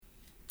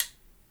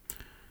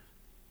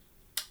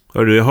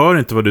Hörru, jag hör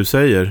inte vad du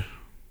säger.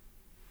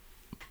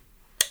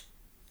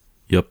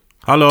 Japp.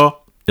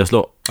 Hallå? Jag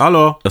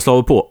Hallå?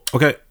 slår på.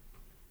 Okej.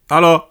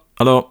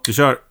 Hallå? Vi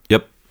kör.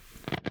 Japp.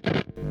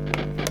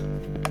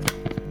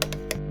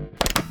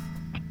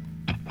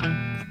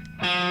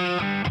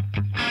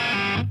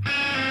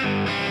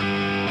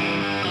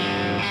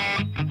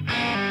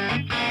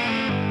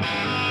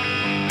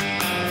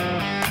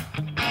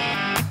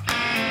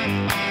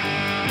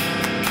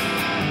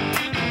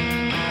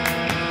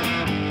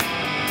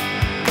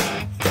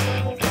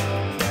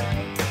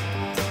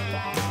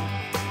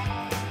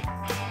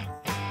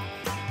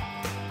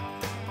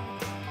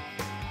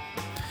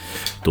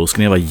 Då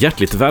ska ni vara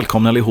hjärtligt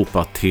välkomna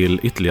allihopa till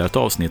ytterligare ett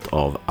avsnitt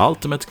av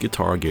Ultimate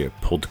Guitar Gear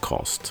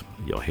Podcast.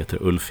 Jag heter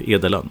Ulf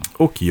Edelön.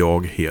 Och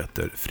jag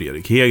heter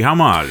Fredrik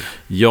Heghammar.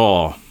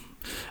 Ja,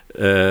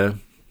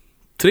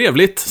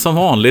 trevligt som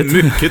vanligt.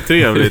 Mycket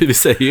trevligt. Vi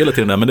säger hela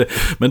tiden det,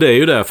 men det är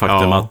ju det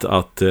faktum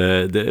att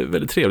det är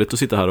väldigt trevligt att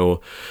sitta här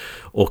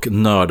och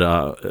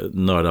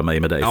nörda mig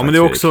med dig. Ja, men det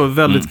är också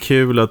väldigt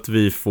kul att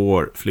vi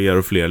får fler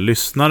och fler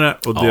lyssnare.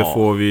 Och det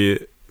får vi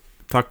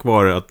tack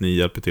vare att ni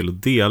hjälper till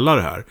att dela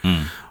det här.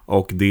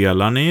 Och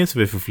delar ni så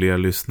vi får fler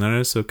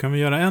lyssnare så kan vi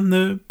göra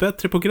ännu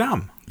bättre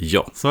program.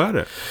 Ja. Så är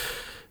det.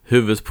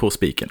 Huvudet på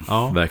spiken,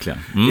 verkligen.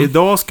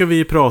 Idag ska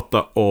vi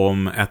prata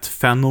om ett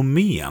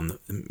fenomen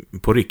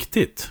på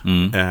riktigt.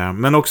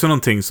 Men också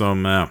någonting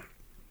som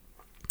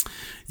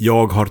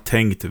jag har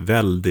tänkt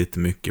väldigt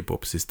mycket på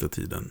sista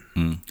tiden.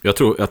 Jag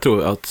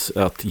tror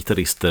att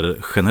gitarrister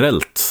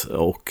generellt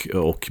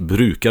och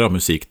brukare av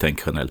musik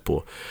tänker generellt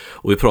på.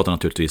 Och vi pratar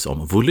naturligtvis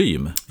om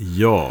volym.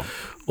 Ja.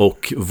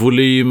 Och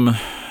volym,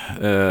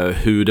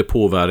 hur det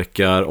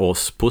påverkar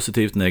oss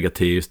positivt,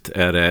 negativt.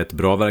 Är det ett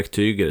bra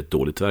verktyg? Är det ett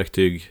dåligt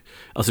verktyg?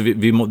 Alltså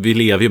vi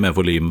lever ju med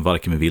volym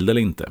varken vi vill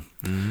eller inte.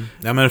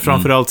 Ja, men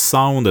framförallt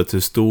soundet, hur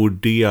stor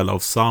del av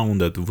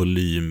soundet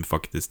volym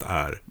faktiskt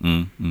är.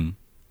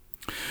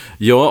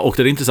 Ja, och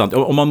det är intressant.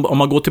 Om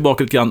man går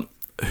tillbaka lite grann,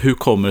 hur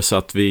kommer det sig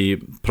att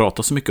vi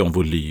pratar så mycket om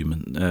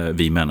volym,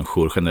 vi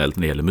människor generellt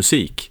när det gäller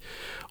musik?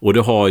 Och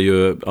det har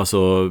ju,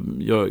 alltså,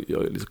 jag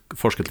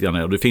forskat lite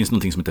grann, och det finns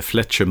någonting som heter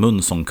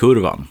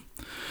Fletcher-Munson-kurvan.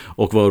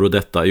 Och vad var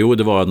detta? Jo,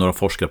 det var några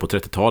forskare på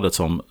 30-talet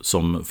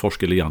som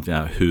forskade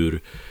egentligen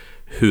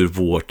hur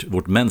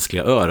vårt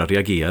mänskliga öra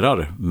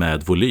reagerar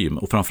med volym.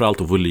 Och framförallt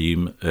då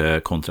volym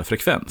kontra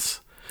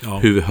frekvens. Ja.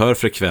 Hur vi hör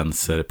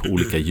frekvenser på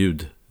olika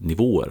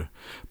ljudnivåer,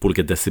 på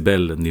olika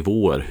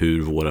decibelnivåer,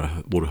 hur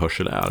vår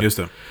hörsel är. Just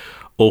det.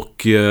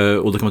 Och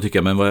då kan man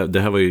tycka, men det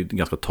här var ju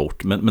ganska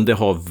torrt, men det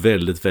har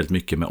väldigt, väldigt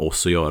mycket med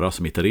oss att göra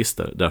som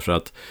gitarrister. Därför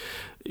att,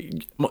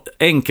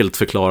 enkelt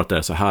förklarat är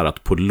det så här,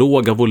 att på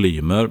låga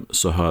volymer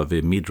så hör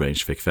vi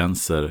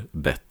midrange-frekvenser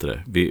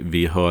bättre.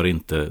 Vi hör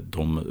inte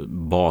de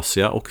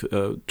basiga och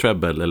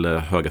treble eller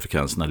höga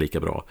frekvenserna lika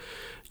bra.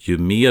 Ju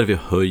mer vi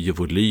höjer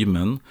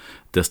volymen,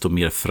 desto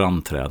mer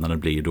framträdande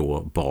blir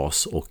då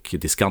bas- och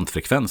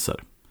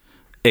diskantfrekvenser.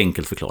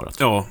 Enkelt förklarat.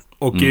 Ja,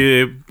 och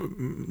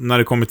när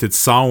det kommer till ett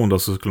sound då,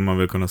 så skulle man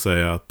väl kunna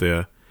säga att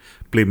det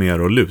blir mer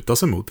att luta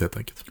sig mot helt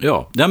enkelt.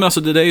 Ja, men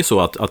alltså det är ju så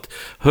att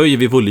höjer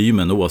vi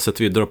volymen,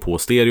 oavsett vi drar på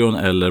stereon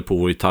eller på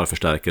vår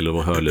gitarrförstärkare eller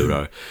vår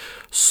hörlurar,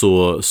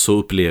 så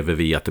upplever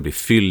vi att det blir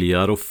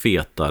fylligare och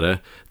fetare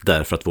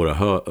därför att våra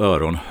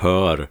öron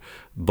hör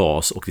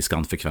bas- och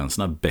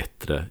diskantfrekvenserna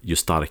bättre ju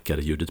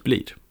starkare ljudet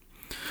blir.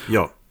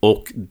 Ja.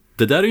 Och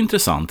det där är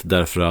intressant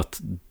därför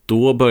att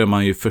då börjar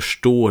man ju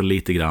förstå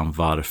lite grann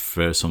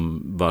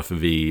varför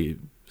vi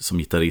som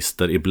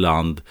gitarrister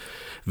ibland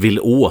vill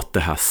åt det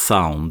här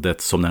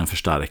soundet som när en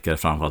förstärkare,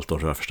 framförallt en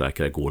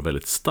rörförstärkare, går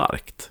väldigt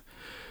starkt.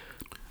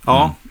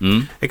 Ja,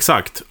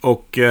 exakt.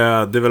 Och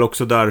det är väl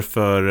också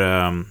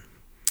därför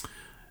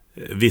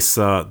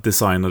vissa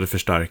designade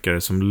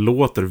förstärkare som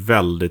låter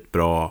väldigt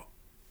bra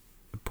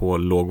på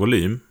låg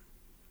volym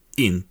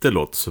inte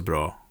låter så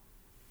bra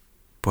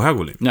på hög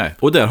volym. Nej,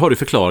 och där har du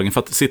förklaringen. För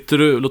att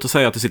låt oss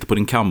säga att du sitter på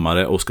din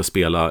kammare och ska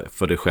spela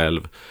för dig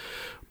själv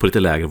på lite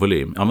lägre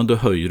volym. Ja, men då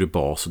höjer du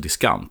bas och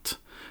diskant.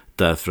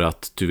 Därför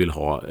att du vill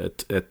ha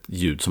ett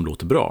ljud som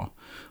låter bra.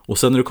 Och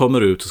sen när du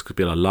kommer ut och ska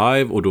spela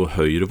live, och då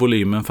höjer du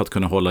volymen för att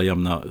kunna hålla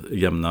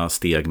jämna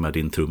steg med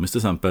din trummis till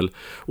exempel.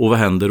 Och vad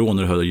händer då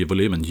när du höjer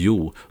volymen?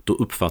 Jo, då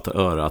uppfattar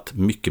örat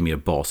mycket mer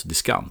bas och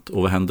diskant.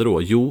 Och vad händer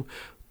då? Jo,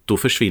 då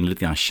försvinner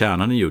lite grann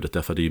kärnan i ljudet,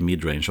 därför att det är ju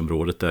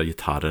midrange-området där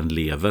gitarren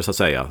lever, så att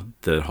säga,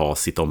 där har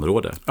sitt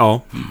område.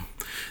 Ja.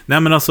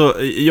 Nej, men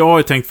alltså, jag har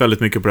ju tänkt väldigt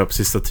mycket på det här på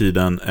sista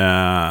tiden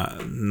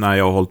när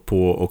jag har hållit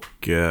på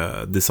och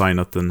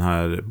designat den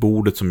här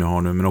bordet som jag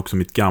har nu, men också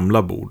mitt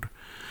gamla bord.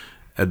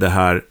 Det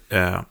här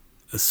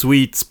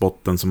sweet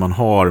spoten som man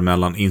har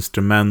mellan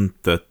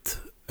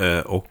instrumentet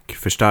och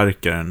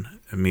förstärkaren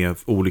med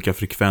olika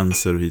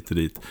frekvenser och hit och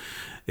dit.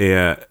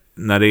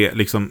 När det är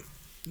liksom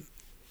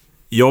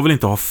jag vill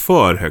inte ha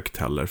för högt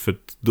heller, för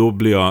då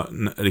blir jag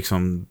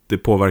liksom, det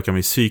påverkar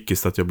mig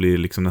psykiskt att jag blir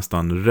liksom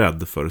nästan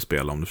rädd för att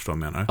spela, om du förstår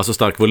vad jag menar. Alltså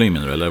stark volym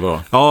nu, eller vad?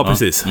 Ja,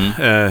 precis.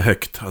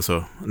 Högt,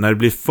 alltså. När det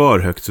blir för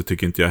högt så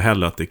tycker inte jag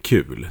heller att det är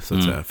kul, så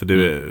att säga. För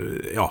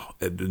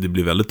det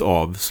blir väldigt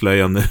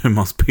avslöjande hur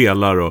man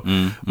spelar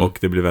och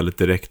det blir väldigt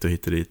direkt och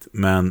hit och dit.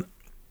 Men,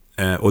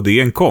 och det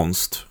är en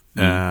konst.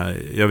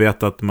 Jag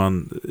vet att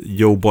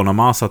Joe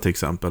Bonamassa till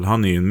exempel,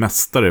 han är ju en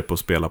mästare på att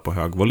spela på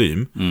hög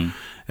volym.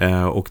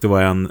 Och det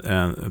var en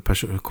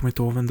person, jag kommer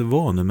inte ihåg vem det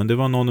var nu, men det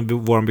var någon i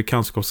vår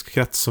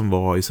bekantskapskrets som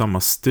var i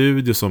samma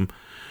studio som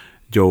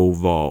Joe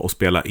var och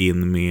spelade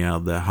in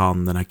med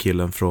den här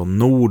killen från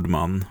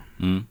Nordman.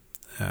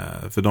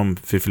 För de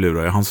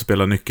fifflurar, han som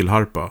spelar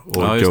nyckelharpa,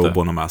 och Joe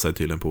Bonamassa är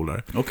tydligen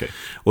polare. Okay.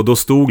 Och då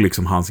stod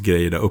liksom hans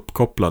grejer där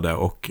uppkopplade,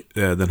 och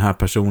den här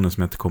personen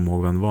som jag inte kommer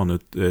ihåg vem det var nu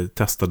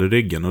testade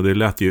riggen, och det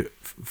lät ju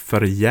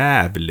för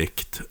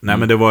jävligt. Nej,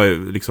 men det var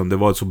ju liksom, det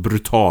var så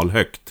brutal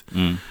högt.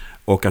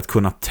 Och att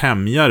kunna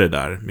tämja det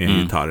där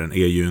med gitarren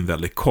är ju en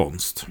väldigt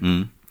konst.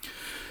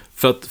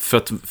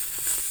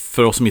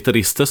 För oss som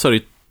gitarrister så är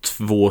det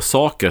 2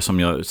 saker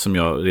som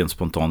jag rent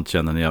spontant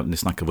känner när ni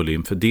snackar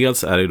volym. För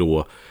dels är det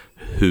då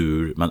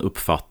hur man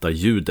uppfattar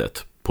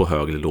ljudet på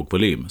hög eller låg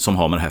volym, som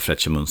har med det här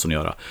Fletcher Munson att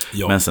göra.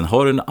 Ja. Men sen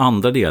har den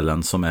andra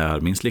delen som är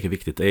minst lika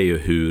viktigt, är ju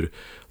hur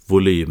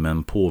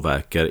volymen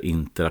påverkar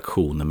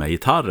interaktionen med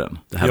gitarren.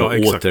 Det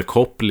här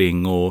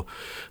återkoppling och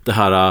det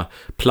här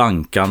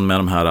plankan med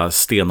de här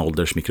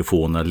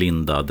stenåldersmikrofonerna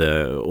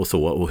lindade och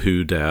så, och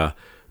hur det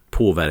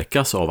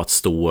påverkas av att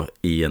stå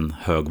i en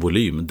hög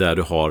volym där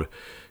du har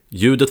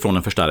ljudet från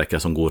en förstärkare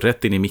som går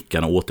rätt in i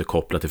mickarna och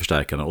återkopplar till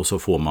förstärkarna, och så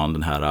får man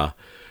den här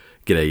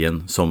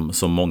grejen som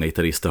många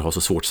gitarrister har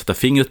så svårt att sätta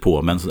fingret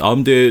på, men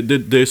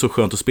det är så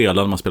skönt att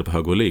spela när man spelar på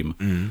hög volym.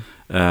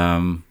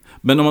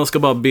 Men om man ska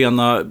bara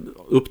bena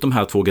upp de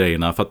här 2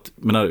 grejerna, för att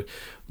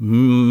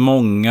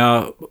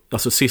många,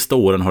 alltså sista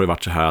åren har det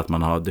varit så här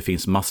att det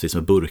finns massvis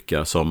med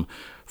burkar som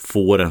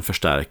får en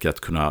förstärkare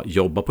att kunna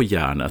jobba på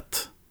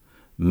järnet,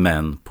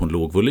 men på en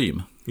låg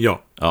volym.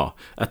 Ja.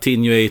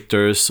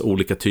 Attenuators,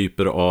 olika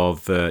typer av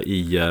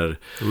IR,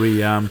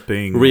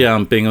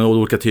 reamping och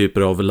olika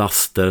typer av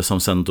laster som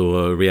sen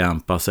då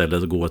reampas eller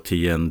går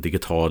till en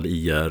digital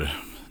IR,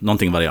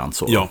 någonting variant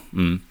så. Ja.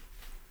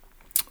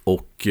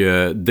 Och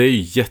det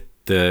är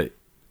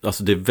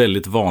alltså det är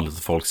väldigt vanligt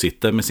att folk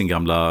sitter med sin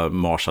gamla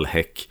Marshall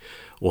Heck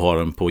och har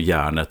den på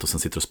järnet och sen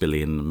sitter och spelar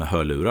in med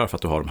hörlurar för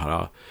att du har de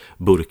här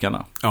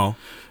burkarna. Ja.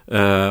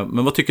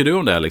 Men vad tycker du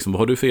om det? Liksom? Vad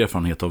har du för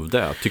erfarenhet av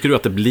det? Tycker du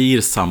att det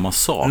blir samma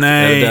sak?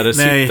 Nej, det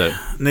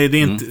det är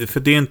inte, för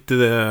det är inte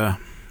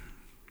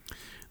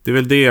det är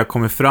väl det jag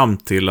kommer fram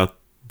till, att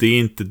det är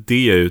inte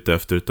det jag är ute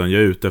efter, utan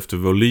jag är ute efter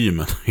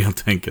volymen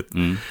helt enkelt.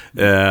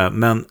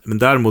 Men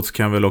däremot så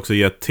kan jag väl också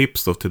ge ett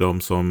tips då till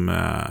dem som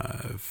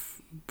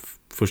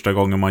första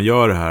gången man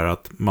gör det här,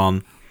 att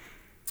man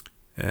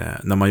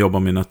när man jobbar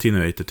med en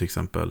attenuator till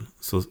exempel,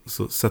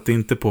 så sätt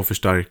inte på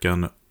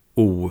förstärkaren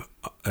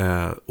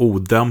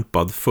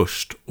odämpad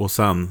först och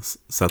sen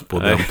sätt på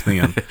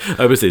dämpningen.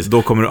 Ja, precis.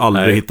 Då kommer du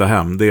aldrig hitta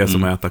hem. Det är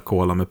som att äta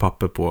cola med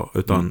papper på,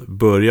 utan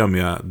börja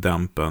med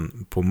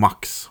dämpen på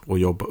max och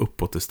jobba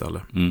uppåt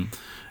istället.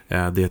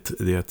 Det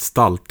är ett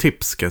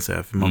stalltips, kan jag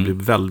säga, för man blir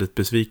väldigt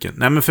besviken.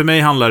 Nej, men för mig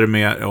handlar det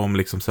mer om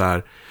liksom så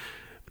här,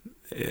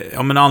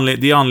 ja, men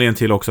det är anledningen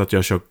till också att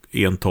jag kör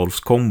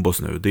 1/12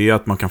 kombos nu. Det är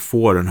att man kan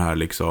få den här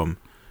liksom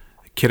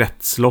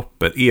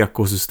kretsloppet,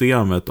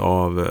 ekosystemet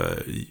av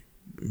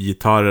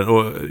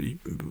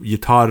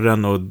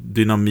gitarren och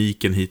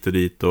dynamiken hit och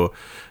dit, och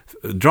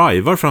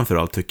drivar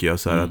framförallt, tycker jag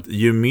så här, att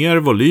ju mer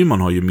volym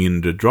man har, ju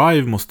mindre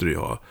drive måste du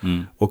ha.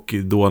 Och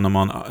då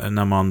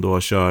när man då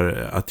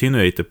kör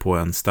attenuator på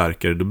en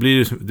starkare, då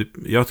blir det,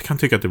 jag kan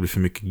tycka att det blir för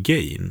mycket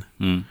gain.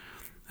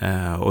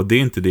 Och det är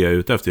inte det jag är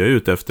ute efter. Jag är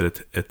ute efter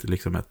ett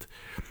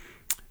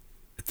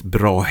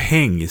bra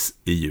häng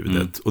i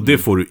ljudet. Och det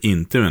får du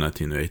inte med en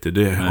attenuator.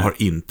 Det har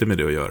inte med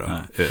det att göra.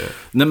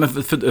 Nej,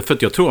 men för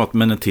att jag tror att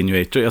med en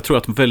attenuator, jag tror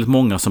att väldigt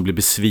många som blir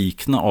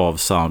besvikna av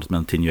soundet med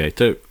en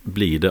attenuator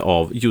blir det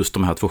av just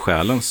de här 2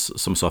 skälen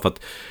som sa, för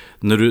att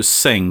när du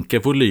sänker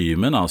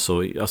volymen,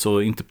 alltså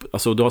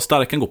du har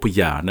starkan går på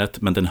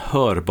järnet, men den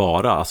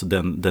hörbara, alltså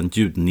den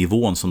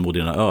ljudnivån som når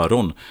dina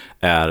öron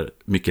är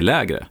mycket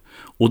lägre.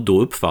 Och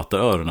då uppfattar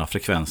öronen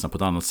frekvenserna på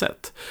ett annat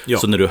sätt. Ja.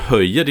 Så när du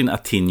höjer din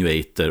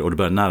attenuator och du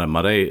börjar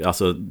närma dig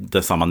alltså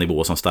den samma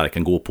nivå som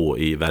starkan går på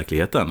i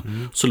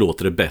verkligheten, så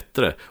låter det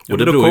bättre. Och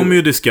det då kommer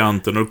ju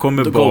diskanten och då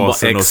kommer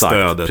basen och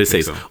stödet. Precis.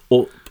 Liksom.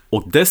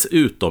 Och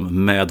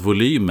dessutom med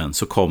volymen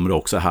så kommer det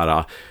också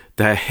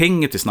det här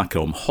hänget vi snackar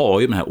om har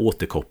ju den här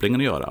återkopplingen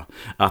att göra.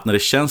 Att när det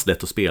känns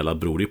lätt att spela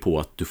beror det på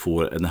att du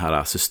får den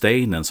här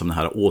sustainen som den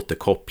här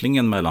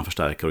återkopplingen mellan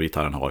förstärkare och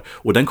gitarren har.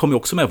 Och den kommer ju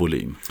också med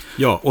volym.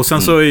 Ja, och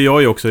sen så är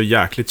jag ju också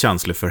jäkligt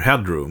känslig för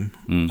headroom.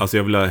 Alltså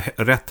jag vill ha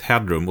rätt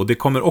headroom, och det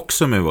kommer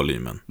också med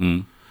volymen.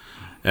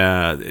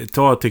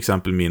 Ta till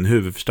exempel min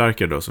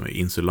huvudförstärkare då, som är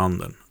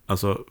Insulanden.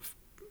 Alltså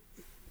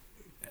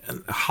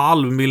en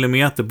halv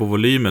millimeter på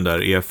volymen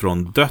där är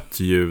från dött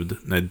ljud.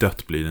 Nej,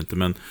 dött blir det inte,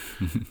 men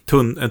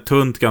en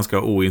tunt,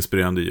 ganska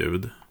oinspirerande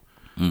ljud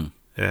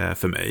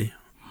för mig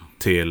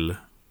till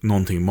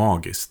någonting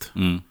magiskt.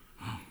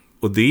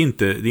 Och det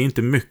är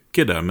inte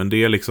mycket där, men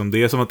det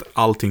är som att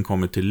allting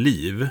kommer till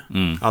liv.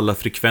 Alla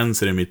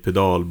frekvenser i mitt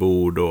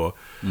pedalbord och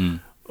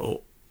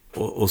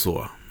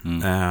så.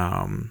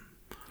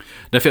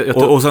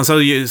 Och sen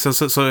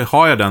så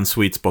har jag den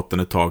sweet spoten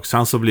ett tag.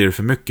 Sen så blir det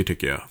för mycket,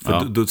 tycker jag.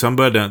 För sen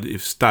börjar den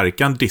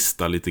stärkan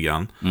dista lite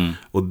grann.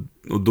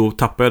 Och då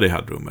tappar jag det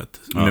här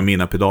rummet med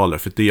mina pedaler.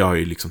 För det har jag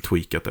ju liksom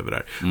tweakat över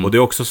där. Och det är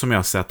också som jag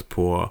har sett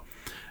på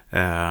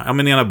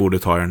men ena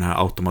bordet har jag den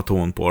här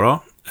automaton på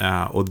då.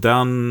 Och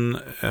den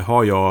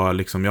har jag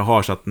liksom, jag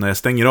har så att när jag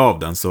stänger av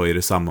den så är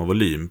det samma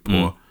volym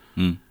på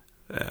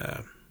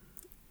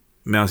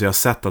medan jag har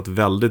sett att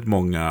väldigt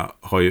många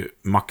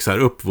maxar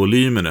upp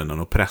volymen den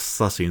och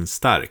pressar sin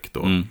stärk då.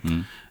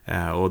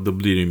 Och då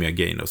blir det ju mer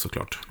gain då,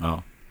 såklart.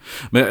 Ja.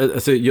 Men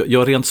alltså,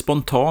 jag rent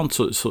spontant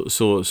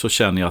så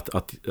känner jag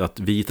att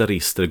vi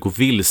gitarrister går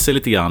vilse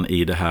lite grann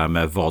i det här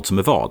med vad som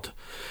är vad.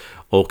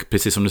 Och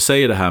precis som du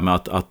säger, det här med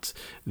att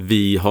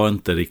vi har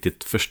inte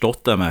riktigt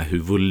förstått det med hur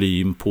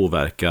volym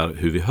påverkar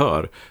hur vi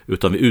hör,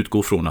 utan vi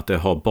utgår från att det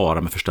har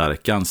bara med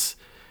förstärkans,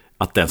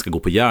 att den ska gå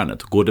på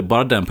järnet. Går det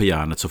bara den på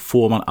järnet så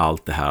får man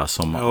allt det här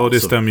som... Ja, det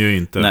stämmer ju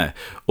inte. Nej,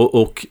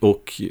 och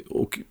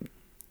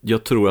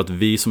jag tror att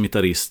vi som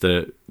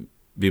gitarrister,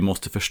 vi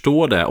måste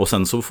förstå det, och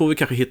sen så får vi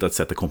kanske hitta ett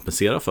sätt att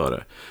kompensera för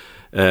det.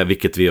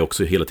 Vilket vi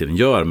också hela tiden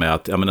gör med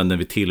att när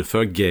vi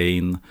tillför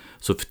gain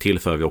så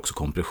tillför vi också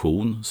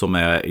kompression som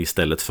är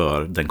istället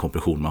för den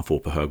kompression man får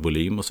på hög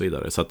volym och så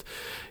vidare. Så att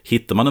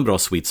hittar man en bra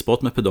sweet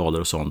spot med pedaler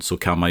och sånt, så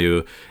kan man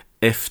ju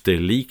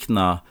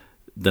efterlikna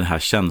den här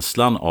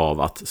känslan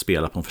av att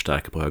spela på en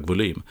förstärkare på hög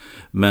volym.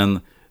 Men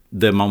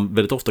det man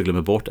väldigt ofta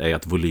glömmer bort är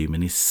att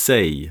volymen i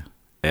sig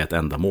är ett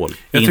ändamål.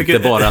 Inte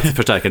bara att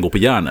förstärkaren går på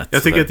järnet.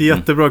 Jag tycker ett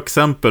jättebra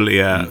exempel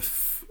är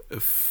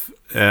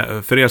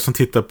för er som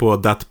tittar på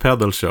That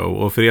Pedal Show,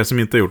 och för er som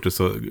inte har gjort det,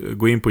 så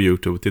gå in på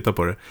YouTube och titta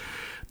på det.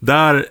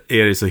 Där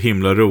är det så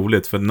himla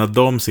roligt, för när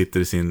de sitter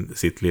i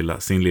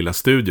sin lilla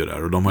studio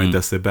där, och de har ju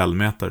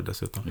decibelmätare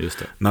dessutom. Just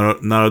det.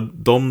 När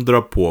de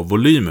drar på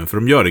volymen, för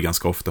de gör det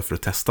ganska ofta för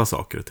att testa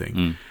saker och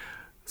ting.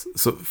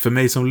 Så för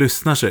mig som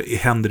lyssnar så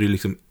händer det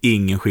liksom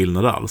ingen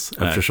skillnad alls.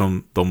 Nej.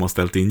 Eftersom de har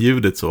ställt in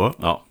ljudet så.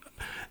 Ja.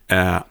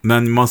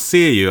 Men man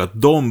ser ju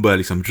att de börjar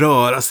liksom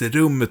röra sig i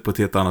rummet på ett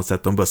helt annat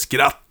sätt. De börjar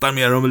skratta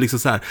mer, de liksom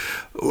så här,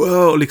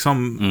 och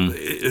liksom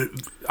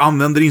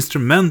använder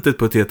instrumentet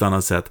på ett helt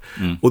annat sätt.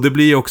 Och det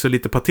blir ju också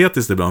lite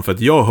patetiskt ibland, för att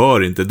jag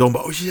hör inte. De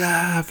bara,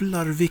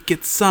 jävlar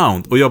vilket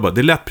sound. Och jag bara,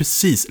 det lät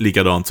precis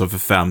likadant som för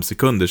 5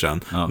 sekunder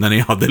sedan när ni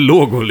hade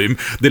låg volym.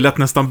 Det lät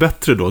nästan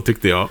bättre då,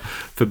 tyckte jag.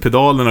 För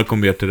pedalerna kom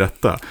mer till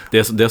rätta. Det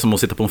är som att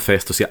sitta på en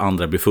fest och se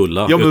andra bli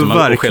fulla. Ja, men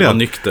verkligen. Och själva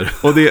nykter.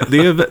 Och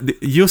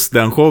just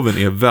den showen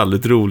är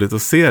väldigt roligt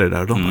att se det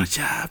där. De bara,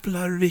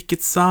 jävlar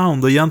vilket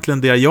sound. Och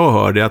egentligen det jag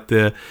hör är att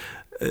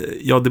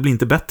det blir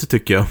inte bättre,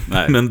 tycker jag.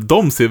 Nej. Men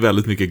de ser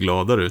väldigt mycket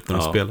gladare ut när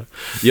de spelar.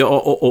 Ja,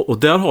 och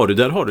där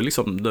har du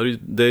liksom,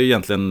 det är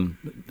egentligen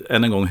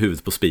än en gång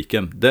huvudet på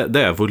spiken.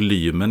 Det är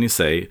volymen i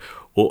sig.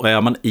 Och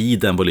är man i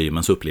den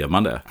volymen så upplever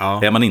man det.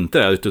 Ja. Är man inte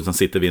där utan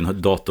sitter vid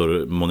en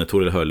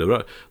datormonitor eller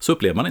hörlurar, så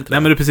upplever man inte det.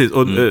 Nej, men det är precis.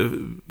 Och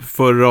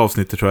förra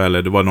avsnittet tror jag,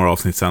 eller det var några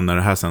avsnitt sen när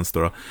det här sänds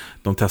då,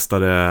 de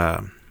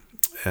testade,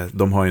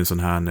 de har ju en sån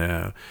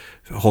här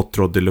Hot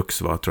Rod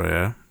Deluxe, tror jag det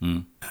är.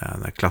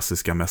 Den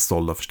klassiska mest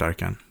sålda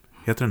förstärkaren.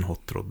 Heter den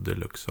Hot Rod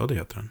Deluxe? Ja, det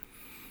heter den.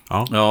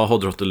 Ja,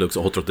 Hot Rod Deluxe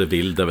och Hot Rod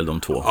Deville är väl de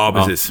två. Ja,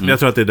 precis. Jag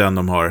tror att det är den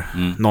de har.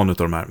 Någon av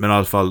de här. Men i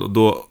alla fall,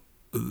 då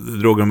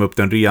drog de upp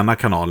den rena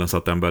kanalen så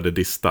att den började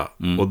dista.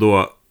 Och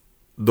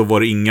då var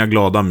det inga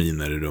glada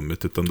miner i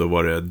rummet, utan då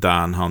var det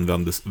Dan,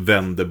 han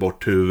vände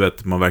bort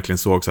huvudet. Man verkligen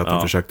såg så att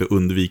han försökte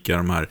undvika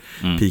de här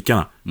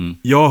pikarna.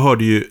 Jag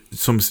hörde ju,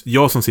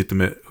 jag som sitter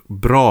med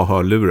bra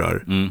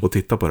hörlurar och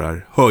tittar på det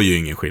här, hör ju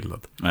ingen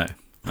skillnad. Nej.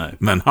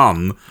 Men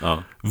han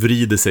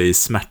vrider sig i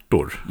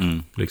smärtor.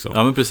 Liksom.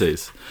 Ja, men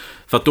precis.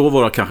 För att då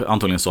var det kanske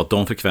antagligen så att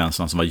de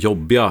frekvenserna som var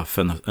jobbiga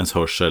för ens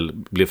hörsel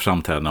blev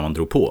framträdande när man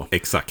drog på.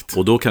 Exakt.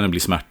 Och då kan det bli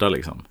smärta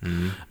liksom.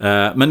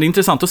 Men det är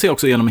intressant att se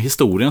också genom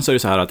historien, så är det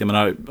så här att, jag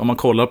menar, om man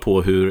kollar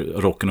på hur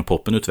rocken och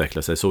poppen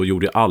utvecklade sig, så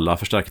gjorde alla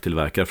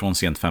förstärkartillverkare från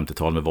sent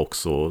 50-tal med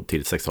Vox och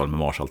tidigt 60-tal med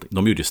Marshall,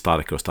 de gjorde ju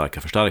starkare och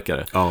starkare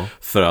förstärkare. Ja.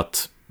 För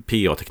att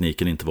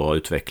PA-tekniken inte var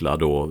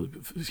utvecklad och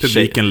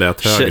publiken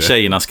lät högre.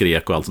 Tjejerna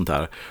skrek och allt sånt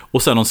där.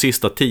 Och sen de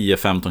sista 10,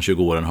 15,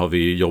 20 åren har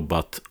vi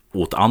jobbat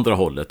åt andra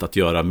hållet, att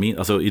göra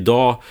alltså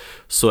idag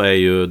så är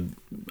ju,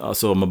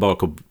 alltså om man bara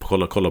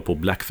kollar på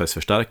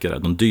Blackface-förstärkare,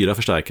 de dyra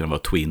förstärkarna var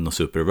Twin och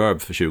Super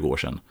Reverb för 20 år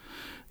sedan.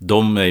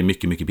 De är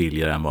mycket, mycket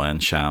billigare än vad en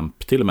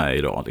Champ till och med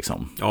idag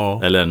liksom.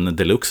 Ja. Eller en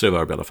Deluxe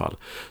Reverb i alla fall.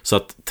 Så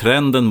att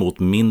trenden mot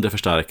mindre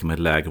förstärkare med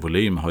lägre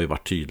volym har ju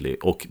varit tydlig.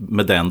 Och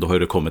med den då har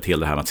det kommit till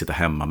det här med att sitta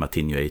hemma med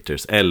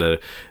attenuators eller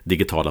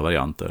digitala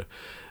varianter.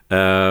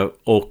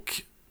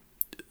 Och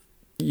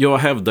Jag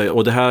hävdar,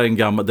 och det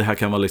här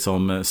kan vara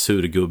liksom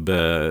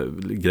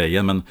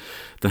surgubbe-grejen, men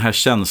den här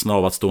känslan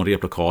av att stå i en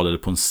replokal eller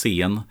på en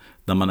scen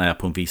där man är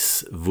på en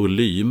viss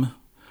volym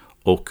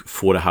och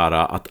får det här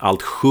att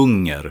allt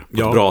sjunger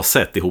på ett bra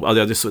sätt ihop.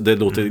 Alltså det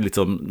låter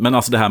liksom, men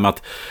alltså det här med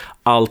att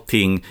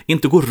allting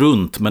inte går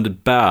runt, men det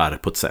bär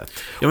på ett sätt.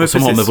 Ja,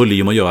 som har med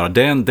volym att göra.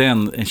 Det är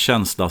en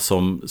känsla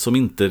som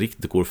inte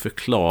riktigt går att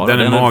förklara. Den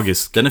är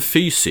magisk. Den är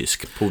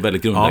fysisk på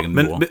väldigt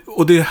grundläggande nivå.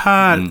 Och det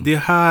är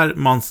här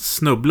man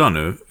snubblar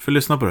nu. För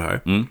lyssna på det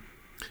här.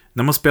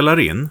 När man spelar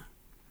in,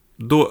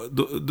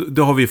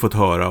 då har vi fått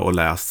höra och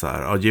läst så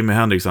här. Ja, Jimi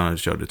Hendrix, han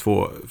körde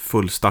 2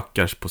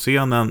 fullstackars på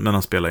scenen, men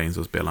han spelar in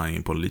så spelar han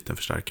in på en liten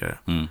förstärkare.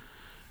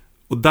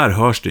 Och där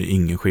hörs det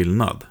ingen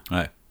skillnad.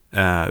 Nej.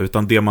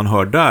 Utan det man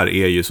hör där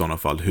är ju i sådana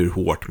fall hur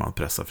hårt man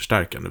pressar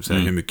förstärkaren, det vill säga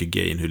hur mycket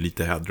gain, hur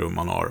lite headroom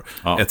man har,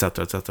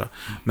 etc.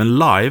 Men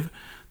live,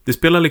 det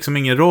spelar liksom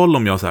ingen roll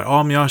om jag så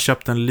här, men jag har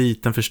köpt en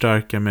liten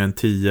förstärkare med en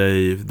 10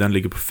 i, den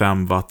ligger på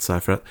 5 watt så här,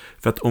 för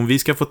att om vi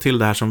ska få till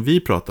det här som vi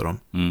pratar om,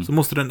 så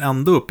måste den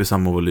ändå upp i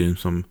samma volym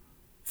som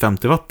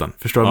 50 watten.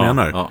 Förstår du vad jag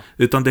menar? Ja.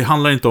 Utan det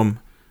handlar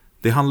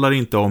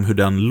inte om hur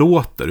den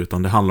låter,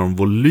 utan det handlar om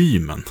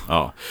volymen.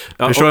 Ja.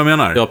 Förstår du vad jag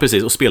menar? Ja,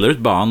 precis. Och spelar du ett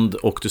band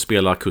och du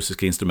spelar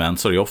akustiska instrument,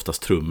 så är det ju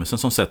oftast trummisen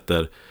som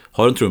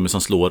har en trummis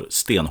som slår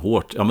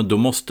stenhårt, men då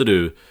måste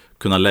du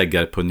kunna lägga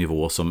det på en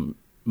nivå som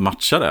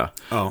matchar det.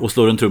 Ja. Och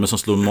slår du en trummis som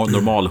slår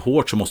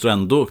normalhårt, så måste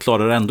du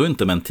klarar du ändå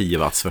inte med en 10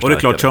 watts förstärkare. Och det är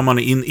klart, kör man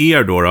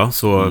in-ear då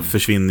så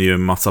försvinner ju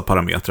en massa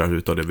parametrar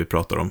utav det vi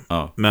pratar om.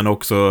 Ja. Men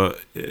också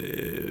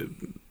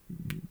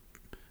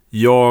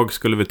jag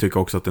skulle väl tycka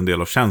också att en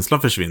del av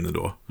känslan försvinner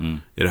då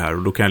i det här.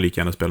 Och då kan jag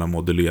lika gärna spela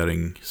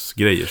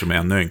moduleringsgrejer som är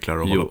ännu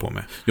enklare att hålla på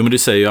med. Jo, men det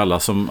säger ju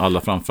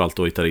alla framförallt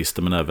då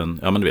gitarrister, men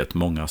även, du vet,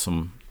 många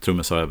som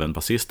trummisar och även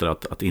basister,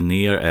 att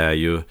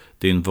in-ear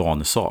det är en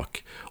vanlig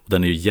sak. Och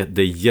det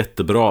är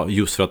jättebra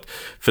just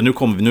för nu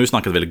har vi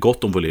snackat väldigt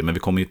gott om volym, men vi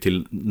kommer ju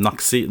till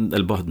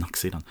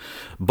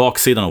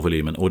baksidan av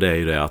volymen, och det är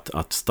ju det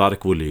att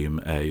stark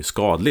volym är ju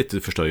skadligt.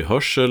 Du förstör ju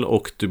hörsel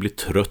och du blir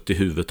trött i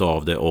huvudet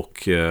av det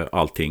och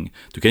allting.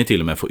 Du kan ju till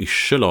och med få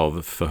yrsel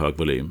av för hög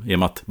volym, i och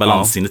med att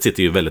balanssinnet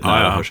sitter ju väldigt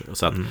nära hörsel.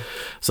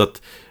 Så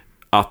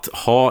att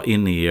ha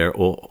in-ear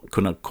och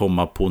kunna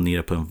komma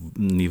ner på en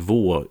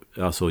nivå,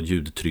 alltså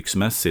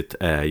ljudtrycksmässigt,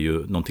 är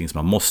ju någonting som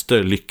man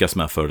måste lyckas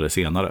med förr eller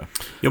senare.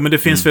 Ja, men det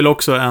finns väl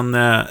också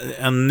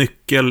en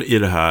nyckel i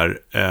det här,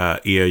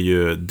 är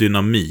ju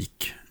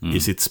dynamik i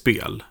sitt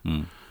spel.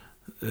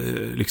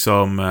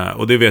 Liksom,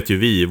 och det vet ju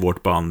vi i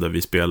vårt band, där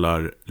vi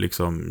spelar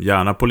liksom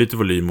gärna på lite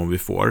volym om vi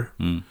får.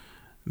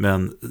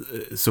 Men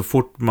så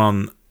fort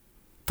man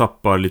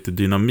tappar lite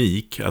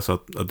dynamik, alltså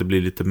att det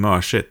blir lite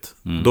mörsigt,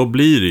 då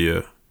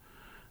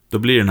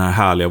blir den här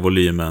härliga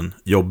volymen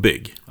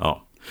jobbig.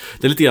 Ja.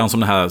 Det är lite grann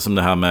som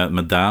det här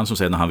med Dan som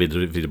säger när han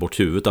vrider bort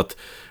huvudet, att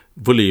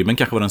volymen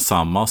kanske var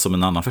densamma som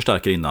en annan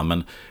förstärkare innan,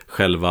 men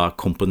själva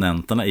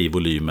komponenterna i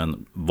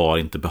volymen var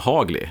inte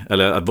behaglig,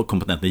 eller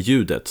komponenten i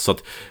ljudet, så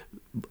att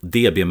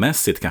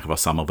dB-mässigt kanske var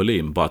samma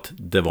volym, bara att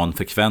det var en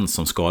frekvens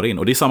som skar in.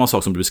 Och det är samma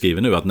sak som du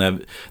beskriver nu, att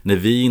när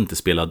vi inte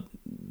spelar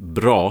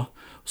bra,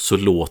 så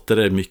låter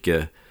det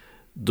mycket,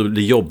 då blir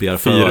det jobbigare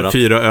för örat.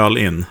 4 öl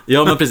in.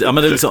 Ja, men precis. Ja,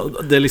 men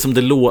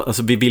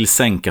alltså, vi vill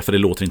sänka för det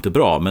låter inte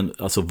bra, men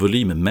alltså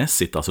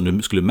volymmässigt, alltså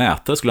nu skulle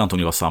mäta, skulle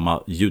antagligen vara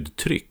samma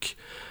ljudtryck,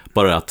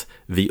 bara att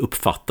vi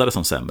uppfattar det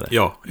som sämre.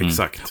 Ja,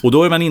 exakt. Och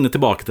då är man inne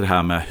tillbaka till det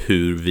här med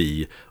hur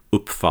vi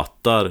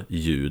uppfattar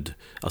ljud,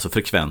 alltså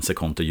frekvenser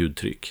kontra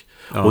ljudtryck.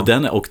 Ja.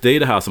 Och det är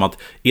det här som att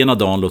ena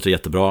dagen låter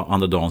jättebra,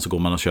 andra dagen så går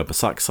man och köper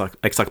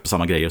exakt på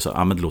samma grejer,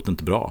 så men det låter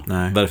inte bra.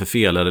 Nej. Vad är det för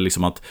fel? Är det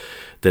liksom att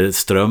det är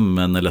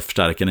strömmen eller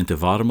förstärkaren inte är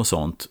varm och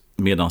sånt,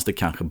 medan det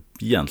kanske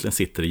egentligen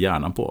sitter i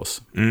hjärnan på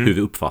oss, hur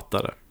vi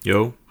uppfattar det.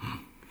 Jo.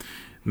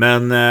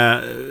 Men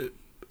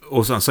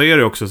och sen så är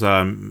det också så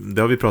här,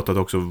 det har vi pratat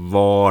också,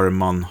 var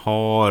man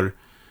har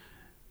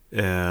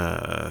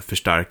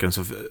förstärkaren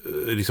så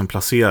liksom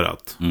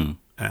placerat.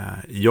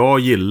 Jag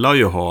gillar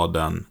ju att ha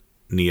den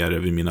nere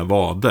vid mina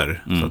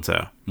vader, så att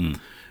säga.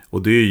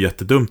 Och det är ju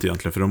jättedumt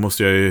egentligen, för då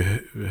måste jag ju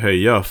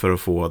höja för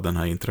att få den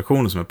här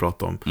interaktionen som jag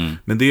pratade om.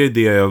 Men det är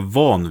det jag är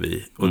van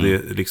vid. Och det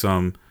är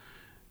liksom,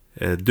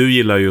 du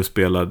gillar ju att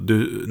spela,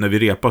 när vi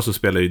repar så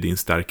spelar ju din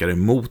stärkare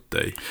mot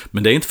dig.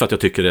 Men det är inte för att jag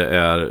tycker det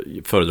är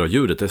föredrar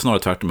ljudet, det är snarare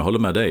tvärtom, jag håller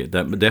med dig.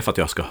 Det är för att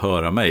jag ska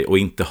höra mig och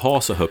inte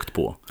ha så högt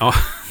på. Ja.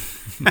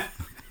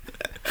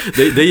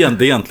 Det är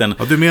egentligen...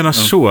 Ja, du menar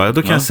så.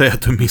 Då kan jag säga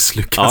att du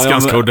misslyckas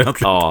ganska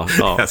ordentligt. Ja.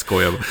 Jag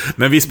skojar.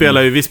 Men vi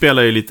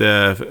spelar ju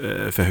lite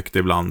för högt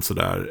ibland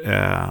sådär.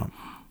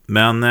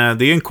 Men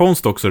det är en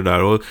konst också det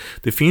där. Och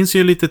det finns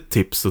ju lite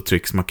tips och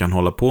tricks man kan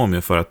hålla på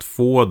med för att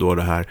få då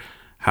det här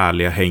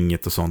härliga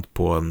hänget och sånt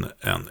på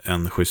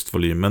en schysst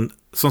volym. Men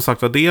som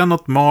sagt, det är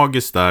något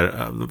magiskt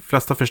där. De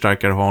flesta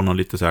förstärkare har någon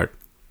lite så här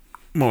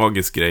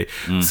magisk grej.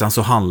 Sen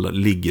så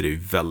ligger det ju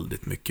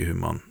väldigt mycket hur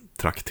man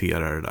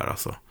trakterar det där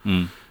alltså.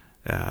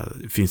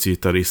 Det finns ju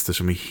gitarrister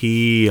som är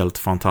helt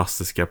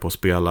fantastiska på att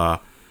spela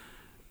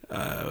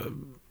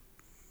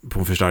på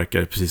en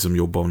förstärkare, precis som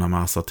Jobb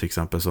Bonamassa till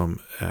exempel, som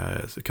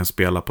kan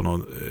spela på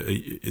någon,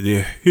 det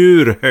är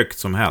hur högt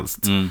som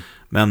helst.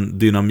 Men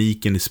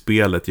dynamiken i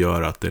spelet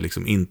gör att det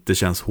liksom inte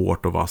känns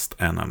hårt och vast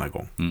en enda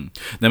gång.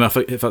 Nej, men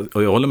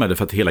och jag håller med dig,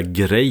 för att hela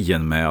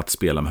grejen med att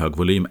spela med hög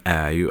volym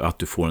är ju att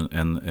du får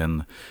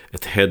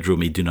ett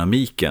headroom i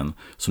dynamiken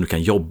som du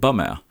kan jobba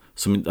med.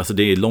 Alltså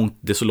det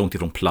är så långt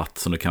ifrån platt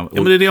som du kan.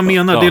 Ja, men det är det jag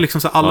menar. Det är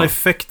liksom så alla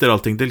effekter och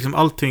allting. Det är liksom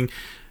allting.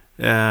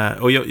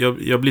 Och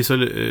jag blir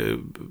så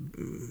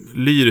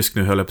lyrisk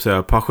nu, höll jag på att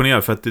säga,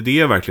 passionerad, för att det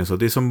är verkligen så.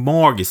 Det är så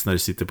magiskt när det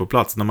sitter på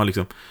plats,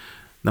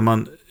 när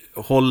man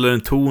håller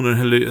en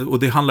ton, och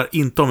det handlar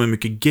inte om hur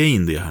mycket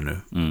gain det är här nu.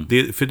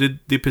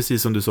 Det är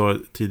precis som du sa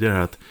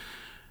tidigare, att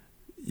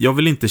jag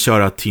vill inte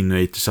köra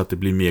Attenuator så att det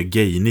blir mer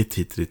gainigt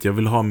hit och dit. Jag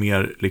vill ha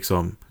mer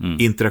liksom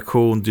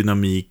interaktion,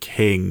 dynamik,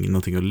 häng,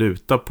 någonting att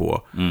luta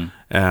på.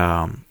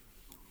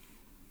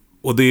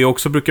 Och det är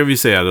också, brukar vi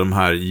säga, de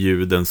här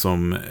ljuden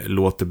som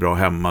låter bra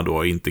hemma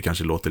då inte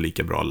kanske låter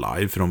lika bra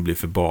live, för de blir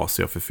för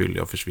basiga, för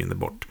fylliga och försvinner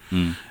bort.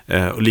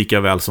 Och lika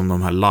väl som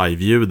de här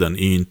live-ljuden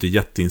är ju inte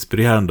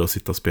jätteinspirerande att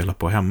sitta och spela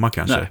på hemma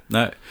kanske.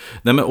 Nej,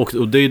 men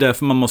och det är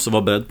därför man måste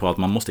vara beredd på att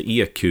man måste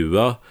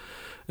EQa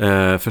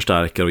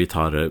förstärkare och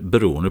gitarrer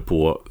beroende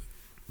på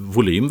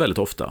volym väldigt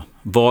ofta.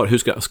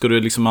 Ska du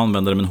liksom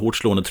använda det med en hårt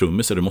slående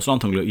trummis, så du måste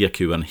antagligen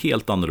EQa en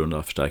helt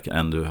annorlunda förstärkare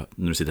än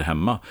när du sitter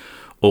hemma.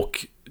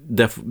 Och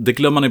det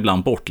glömmer man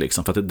ibland bort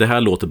liksom, för att det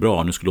här låter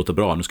bra, nu ska det låta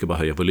bra, nu ska jag bara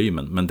höja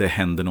volymen, men det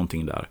händer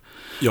någonting där.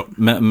 Ja.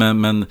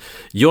 Men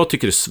jag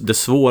tycker det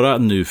svåra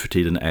nu för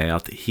tiden är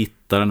att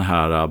hitta den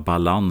här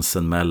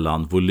balansen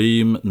mellan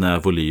volym, när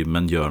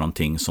volymen gör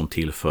någonting som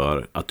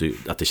tillför att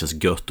det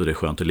känns gött och det är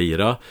skönt att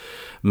lira,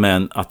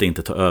 men att det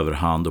inte tar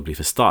överhand och blir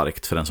för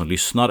starkt för den som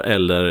lyssnar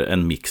eller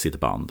en mix i ett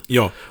band.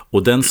 Ja.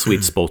 Och den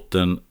sweet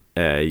spoten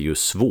är ju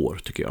svår,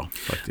 tycker jag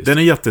faktiskt. Den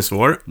är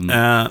jättesvår,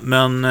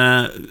 men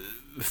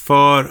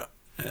för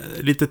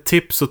lite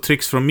tips och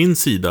tricks från min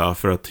sida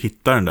för att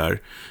hitta den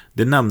där.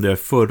 Det nämnde jag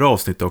i förra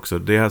avsnittet också.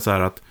 Det är så här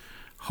att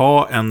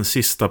ha en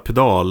sista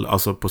pedal,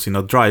 alltså på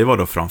sina drivar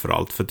då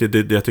framförallt. För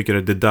jag tycker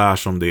att det är där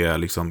som det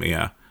liksom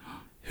är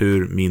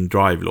hur min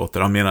drive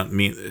låter.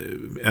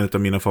 En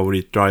av mina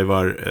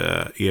favoritdrivar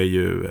är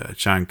ju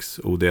Shanks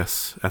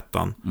ODS 1.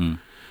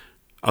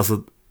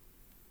 Alltså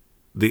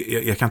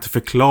jag kan inte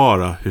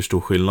förklara hur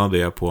stor skillnad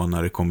det är på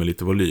när det kommer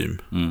lite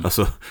volym.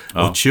 Alltså,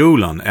 och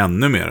Chulan,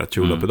 ännu mer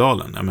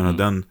Chula-pedalen. Jag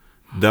menar,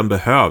 den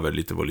behöver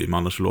lite volym,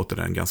 annars låter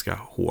den ganska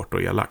hårt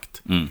och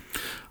elakt.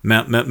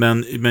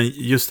 Men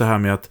just det här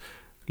med att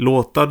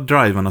låta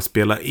drivarna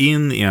spela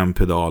in i en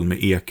pedal med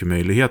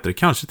EQ-möjligheter,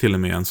 kanske till och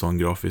med en sån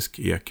grafisk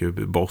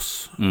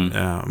EQ-boss.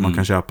 Man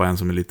kan köpa en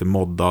som är lite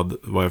moddad,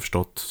 vad jag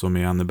förstått, som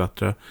är ännu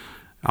bättre.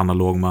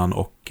 Analogman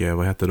och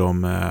vad heter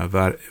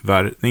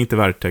de? Inte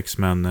Vertex,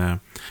 men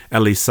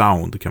LA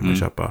Sound kan man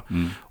köpa.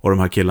 Och de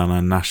här killarna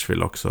i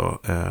Nashville också,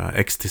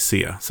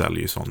 XTC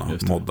säljer ju sådana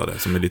moddade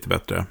som är lite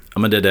bättre. Ja,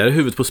 men det där är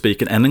huvudet på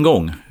spiken än en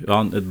gång.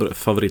 Ja, ett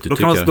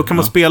favorituttycker. Då kan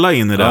man spela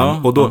in i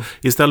den, och då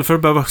istället för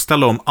att behöva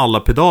ställa om alla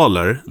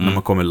pedaler när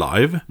man kommer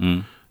live,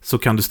 så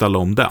kan du ställa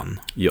om den.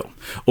 Ja,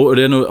 och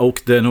det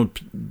är nog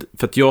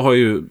för att jag har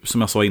ju,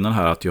 som jag sa innan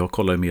här, att jag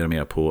kollar mer och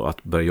mer på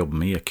att börja jobba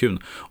med EQ:n.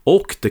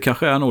 Och det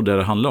kanske är nog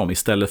det handlar om.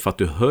 Istället för att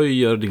du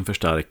höjer din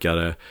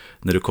förstärkare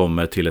när du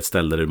kommer till ett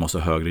ställe där du måste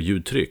ha högre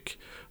ljudtryck,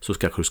 så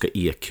kanske du ska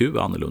EQ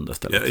annorlunda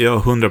istället.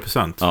 Ja,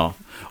 100%. Ja,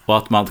 och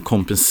att man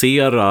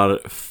kompenserar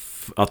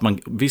att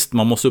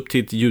man måste upp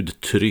till ett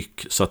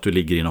ljudtryck så att du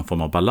ligger i någon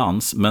form av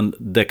balans, men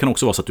det kan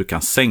också vara så att du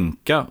kan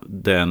sänka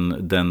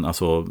den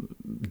alltså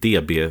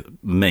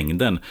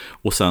dB-mängden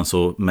och sen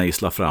så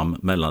mejsla fram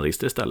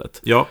mellanregister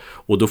istället. Ja.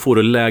 Och då får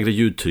du lägre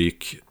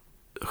ljudtryck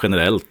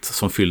generellt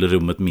som fyller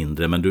rummet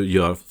mindre, men du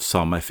gör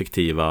samma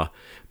effektiva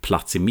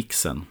plats i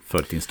mixen för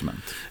ett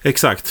instrument.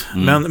 Exakt.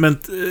 Men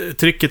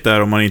tricket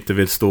är, om man inte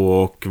vill stå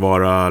och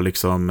vara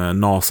liksom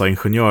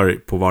NASA-ingenjör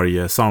på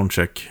varje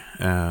soundcheck,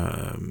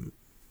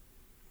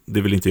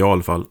 det vill inte jag i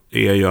alla fall,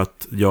 är ju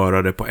att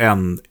göra det på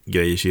en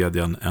grej i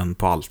kedjan än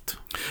på allt.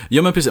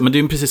 Ja, men precis, men det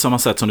är precis samma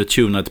sätt som du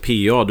tunar ett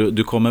PA.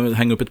 Du kommer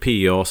hänga upp ett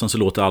PA och sen så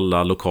låter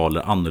alla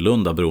lokaler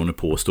annorlunda beroende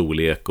på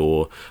storlek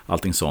och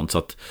allting sånt. Så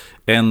att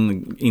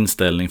en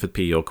inställning för ett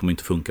PA kommer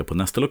inte funka på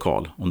nästa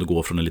lokal om du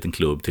går från en liten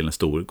klubb till en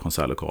stor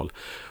konsertlokal.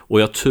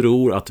 Och jag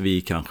tror att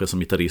vi kanske som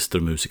gitarrister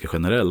och musiker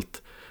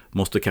generellt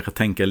måste kanske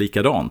tänka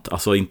likadant.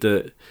 Alltså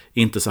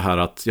inte så här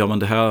att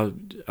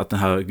att den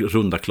här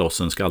runda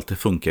klossen ska alltid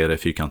funka i det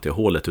fyrkantiga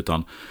hålet,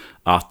 utan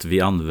att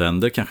vi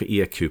använder kanske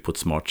EQ på ett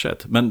smart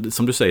sätt. Men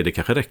som du säger, det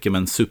kanske räcker med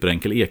en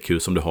superenkel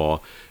EQ som du har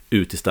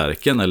ut i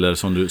stärken, eller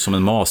som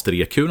en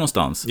master-EQ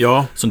någonstans.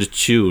 Ja. Som du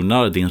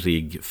tunar din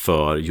rigg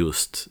för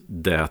just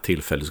det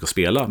tillfälle du ska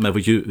spela med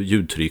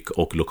ljudtryck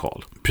och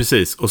lokal.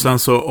 Precis, och sen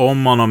så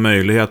om man har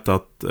möjlighet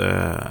att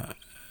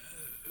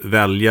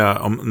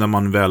välja, när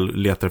man väl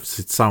letar efter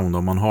sitt sound,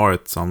 om man har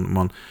ett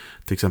sound,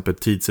 till exempel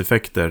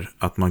tidseffekter,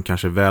 att man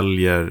kanske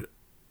väljer,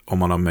 om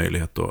man har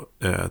möjlighet då,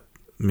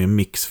 med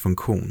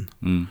mixfunktion.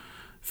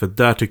 För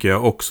där tycker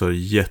jag också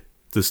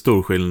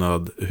jättestor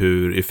skillnad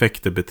hur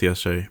effekter beter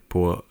sig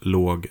på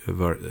låg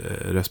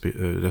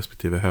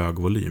respektive hög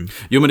volym.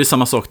 Jo, men det är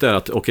samma sak där,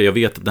 att okej, jag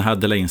vet att den här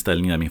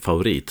delay-inställningen är min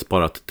favorit,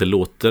 bara att det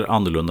låter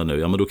annorlunda nu,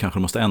 ja men då kanske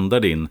du måste ändra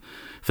din,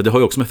 för det har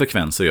ju också med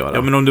frekvenser att göra.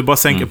 Ja, men om du bara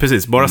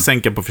sänker,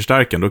 sänka på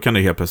förstärkaren, då kan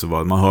det helt plötsligt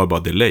vara, man hör bara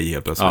delay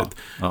helt plötsligt.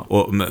 Ja.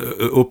 Och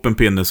upp en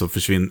pinne så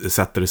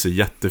sätter det sig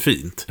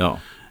jättefint. Ja.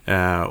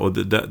 Och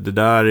det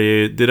där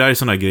är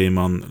sådana grejer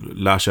man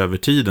lär sig över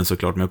tiden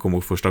såklart. Men jag kommer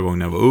ihåg första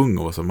gången jag var ung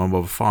och så man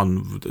bara,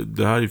 fan,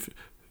 det här är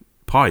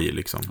paj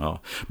liksom.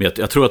 Ja. Men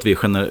jag tror att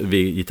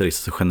vi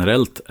gitarrister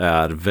generellt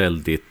är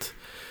väldigt,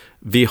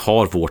 vi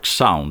har vårt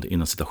sound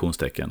inom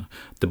citationstecken.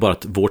 Det är bara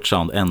att vårt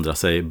sound ändrar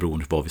sig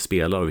beroende på vad vi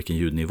spelar och vilken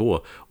ljudnivå.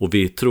 Och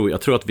jag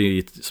tror att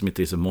vi som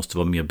gitarrister måste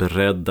vara mer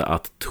beredda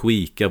att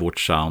tweaka vårt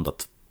sound,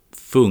 att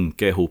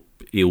funka ihop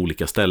i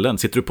olika ställen.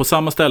 Sitter du på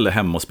samma ställe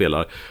hemma och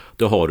spelar,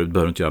 då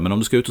behöver du inte göra. Men om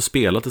du ska ut och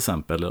spela till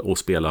exempel, och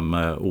spela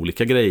med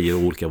olika grejer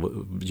och olika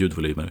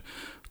ljudvolymer,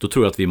 då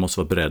tror jag att vi måste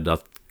vara beredda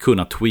att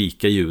kunna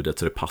tweaka ljudet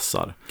så det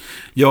passar.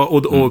 Ja,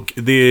 och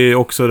det är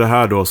också det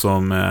här då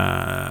som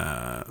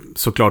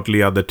såklart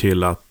leder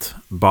till att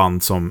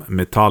band som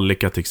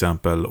Metallica till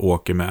exempel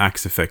åker med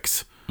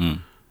Axe-Fx.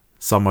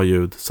 Samma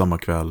ljud, samma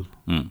kväll,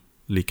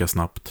 lika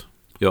snabbt.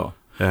 Ja.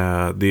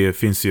 Det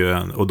finns ju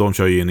och de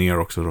kör ju in-ear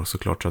också då,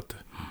 såklart, så att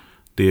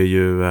det är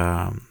ju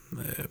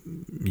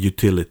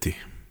utility.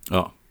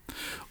 Ja.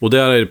 Och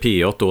där är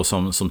det PA då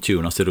som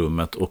tunas i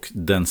rummet, och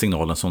den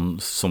signalen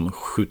som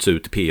skjuts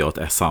ut i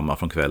PA är samma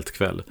från kväll till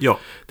kväll. Ja.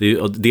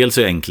 Dels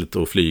är det enkelt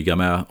att flyga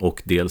med,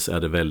 och dels är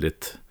det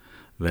väldigt,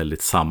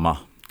 väldigt samma.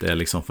 Det är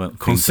liksom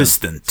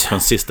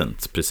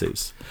consistent,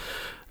 precis.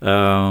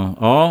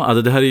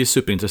 Ja, det här är ju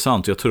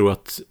superintressant. Jag tror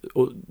att,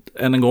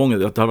 än en gång,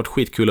 att det har varit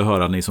skitkul att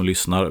höra ni som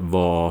lyssnar.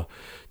 Vad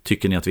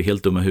tycker ni, att vi är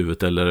helt dumma i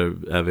huvudet, eller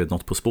är vi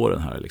något på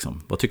spåren här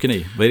liksom? Vad tycker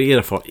ni? Vad är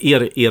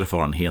er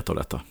erfarenhet av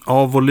detta?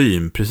 Ja,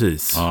 volym,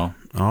 precis.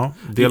 Ja,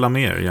 dela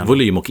med er gärna.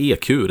 Volym och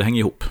EQ, det hänger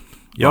ihop.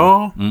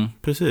 Ja,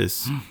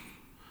 precis.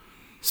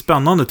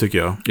 Spännande tycker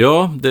jag.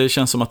 Ja, det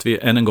känns som att vi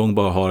än en gång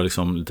bara har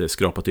liksom lite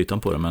skrapat ytan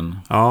på det, men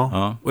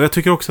ja. Och jag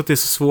tycker också att det är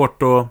så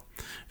svårt att,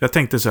 jag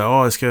tänkte så här,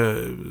 jag ska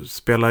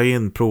spela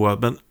in,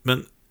 prova,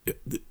 men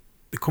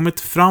det kommer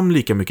inte fram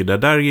lika mycket där.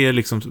 Där är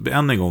liksom,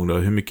 än en gång då,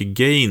 hur mycket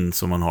gain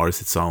som man har i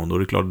sitt sound. Och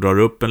det är klart, drar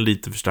upp en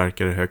lite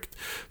förstärkare högt,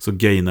 så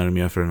gainar det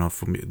mer för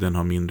den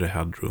har mindre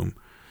headroom.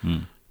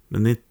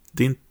 Men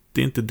det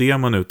är inte det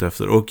man är ute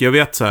efter. Och jag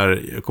vet så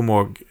här, jag kommer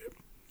ihåg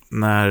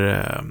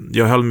när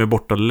jag höll mig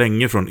borta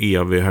länge från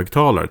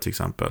EV-högtalare till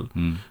exempel.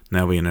 När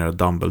jag var inne i det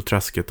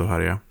Dumble-träsket och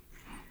härja.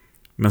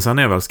 Men sen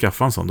när jag väl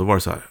skaffade en sån, då var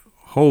det så här,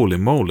 holy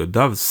moly,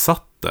 där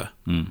satt det.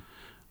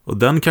 Och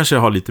den kanske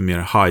har lite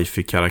mer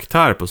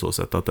hi-fi-karaktär på så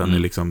sätt, att den är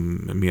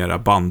liksom mera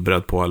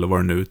bandbredd på, eller vad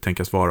det nu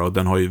tänkas vara, och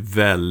den har ju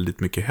väldigt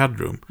mycket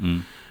headroom.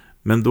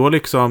 Men då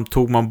liksom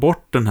tog man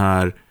bort den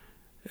här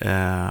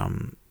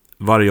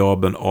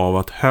variabeln av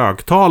att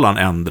högtalaren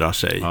ändrar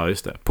sig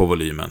på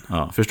volymen.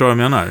 Ja. Förstår du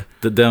vad jag menar?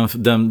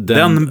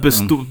 Den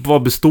var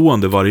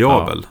bestående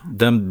variabel.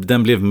 Ja,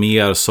 den blev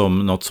mer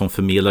som något som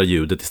förmedlar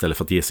ljudet istället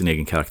för att ge sin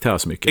egen karaktär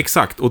så mycket.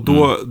 Exakt, och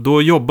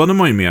då jobbade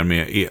man ju mer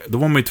med, då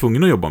var man ju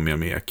tvungen att jobba mer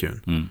med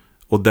EQ:n.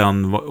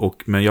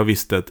 Men jag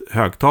visste att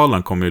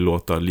högtalaren kommer ju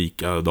låta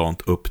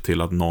likadant upp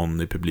till att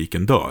någon i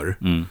publiken dör.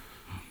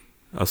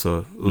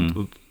 Alltså, och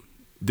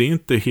det är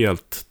inte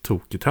helt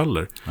tokigt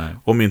heller. Nej.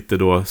 Om inte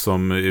då,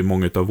 som i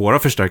många av våra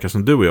förstärkare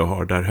som du och jag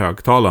har, där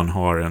högtalaren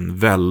har en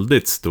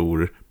väldigt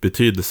stor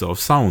betydelse av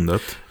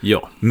soundet.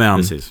 Ja, men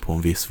precis. På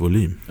en viss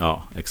volym.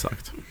 Ja,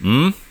 exakt.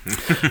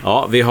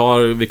 Ja,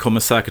 vi kommer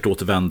säkert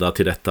återvända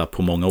till detta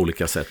på många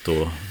olika sätt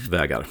och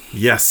vägar.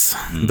 Yes,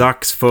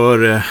 dags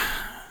för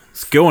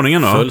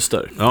skåningen då.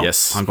 Fölster, ja,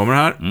 yes. Han kommer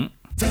här.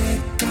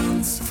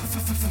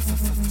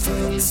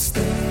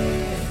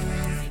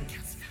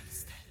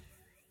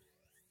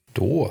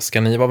 Då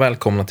ska ni vara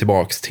välkomna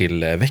tillbaks till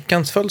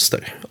veckans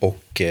fölster.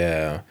 Och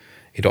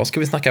idag ska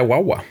vi snacka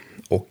wah-wah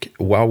och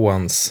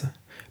wah-wahns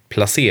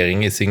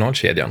placering i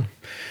signalkedjan.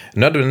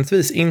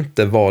 Nödvändigtvis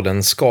inte var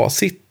den ska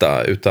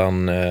sitta,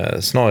 utan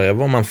snarare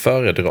vad man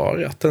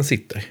föredrar att den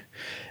sitter.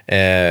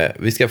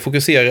 Vi ska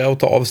fokusera och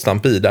ta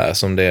avstamp i där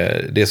som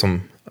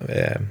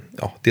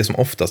det som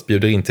oftast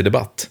bjuder in till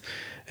debatt.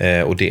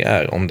 Och det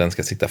är om den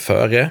ska sitta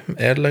före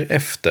eller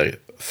efter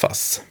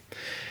fuzz.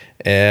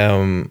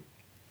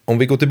 Om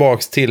vi går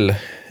tillbaks till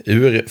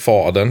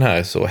urfadern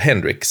här, så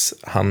Hendrix,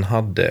 han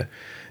hade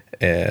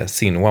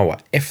sin wah-wah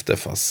efter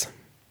fuzz.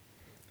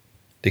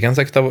 Det kan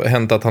säkert ha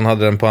hänt att han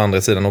hade den på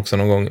andra sidan också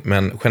någon gång,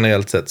 men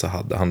generellt sett så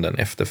hade han den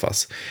efter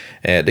fuzz.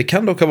 Det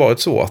kan dock ha varit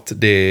så att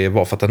det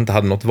var för att han inte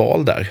hade något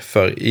val där,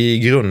 för i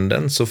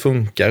grunden så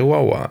funkar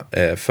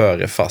wah-wah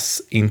före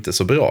fuzz inte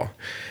så bra.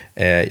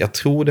 Jag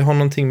tror det har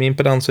någonting med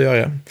impedans att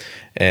göra.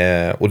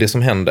 Och det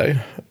som händer,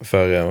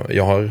 för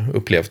jag har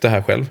upplevt det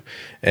här själv,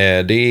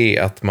 det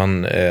är att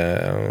man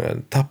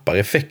tappar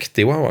effekt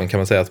i wowan, kan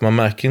man säga. Att man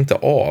märker inte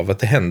av att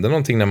det händer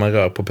någonting när man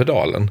rör på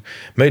pedalen.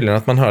 Möjligen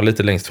att man hör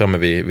lite längst framme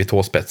vid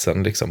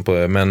tåspetsen. Liksom,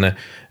 men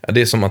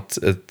det är som att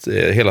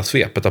hela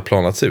svepet har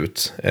planats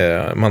ut.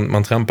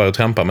 Man trampar och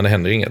trampar, men det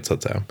händer inget, så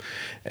att säga.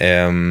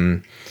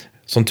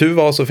 Som tur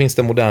var så finns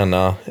det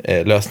moderna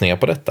lösningar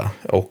på detta,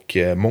 och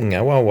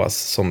många wowas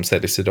som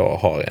säljs idag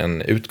har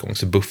en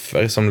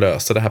utgångsbuffer som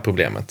löser det här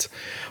problemet.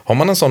 Har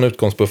man en sån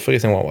utgångsbuffer i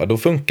sin wowa, då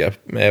funkar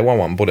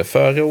wowan både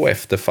före och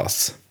efter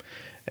fuzz,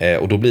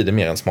 och då blir det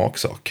mer en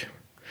smaksak.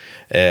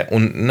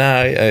 Och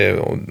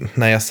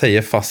när jag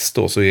säger fuzz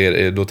då,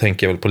 då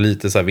tänker jag väl på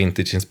lite så här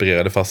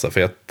vintage-inspirerade fuzzar,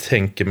 för jag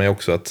tänker mig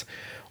också att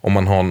om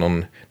man har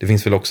någon, det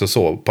finns väl också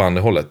så på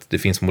andra hållet, det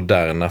finns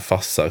moderna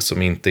fassar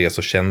som inte är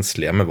så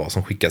känsliga med vad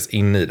som skickas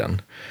in i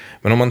den.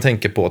 Men om man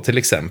tänker på till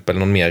exempel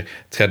någon mer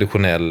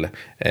traditionell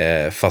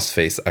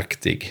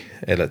fuzzface-aktig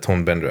eller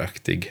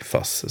tonebender-aktig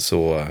fuzz,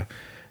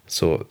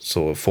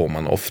 så får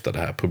man ofta det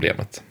här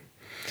problemet.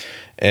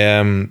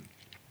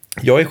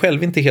 Jag är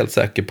själv inte helt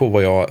säker på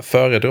vad jag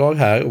föredrar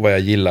här och vad jag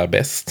gillar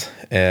bäst.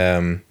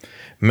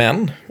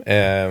 Men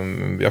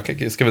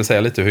jag ska väl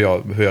säga lite hur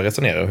jag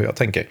resonerar och hur jag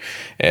tänker.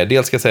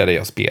 Dels ska jag säga det,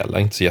 jag spelar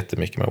inte så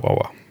jättemycket med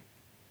wowa.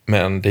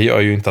 Men det gör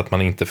ju inte att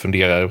man inte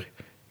funderar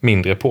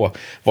mindre på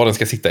vad den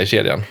ska sitta i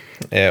kedjan.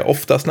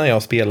 Oftast när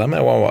jag spelar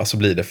med wowa så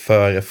blir det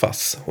före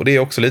fuzz. Och det är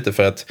också lite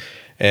för att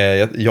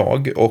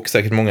jag och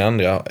säkert många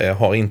andra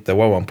har inte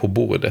wowan på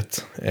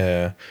bordet.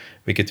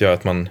 Vilket gör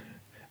att man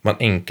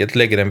enkelt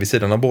lägger den vid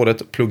sidan av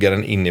bordet, pluggar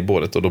den in i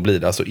bordet, och då blir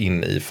det alltså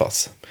in i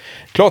fuzz.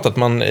 Klart att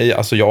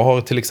alltså jag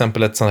har till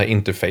exempel ett sånt här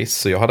interface,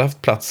 så jag hade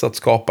haft plats att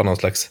skapa någon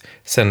slags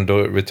send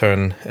och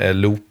return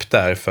loop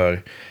där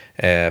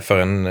för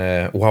en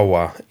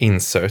wowa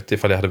insert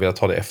ifall jag hade velat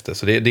ha det efter.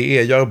 Så det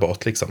är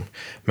görbart liksom.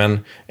 Men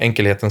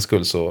enkelhetens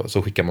skull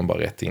så skickar man bara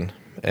rätt in.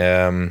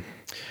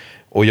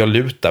 Och jag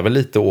lutar väl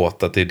lite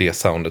åt att det är det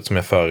soundet som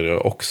jag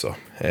föredrar också.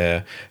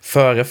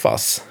 Före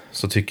fuzz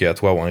så tycker jag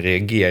att wowan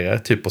reagerar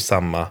typ på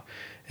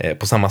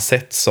samma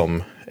sätt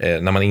som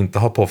när man inte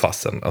har på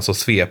fuzzen. Alltså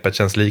svepet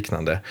känns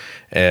liknande.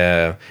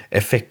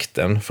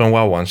 Effekten från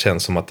wowan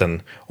känns som att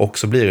den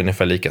också blir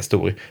ungefär lika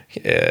stor.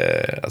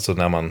 Alltså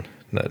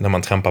när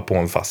man trampar på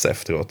en fuzz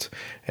efteråt.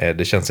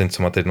 Det känns inte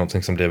som att det är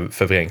något som blir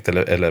förvrängt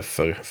eller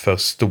för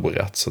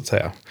storat, så att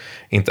säga.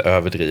 Inte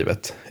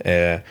överdrivet.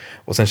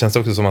 Och sen känns det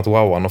också som att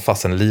wowan och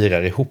fuzzen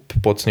lirar ihop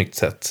på ett snyggt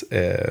sätt.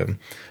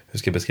 Hur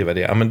ska jag beskriva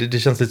det? Ja, men det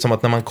känns lite som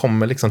att när man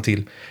kommer liksom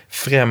till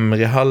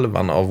främre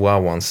halvan av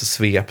wowans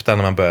svep, där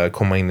när man börjar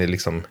komma in i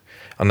liksom,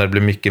 när det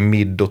blir mycket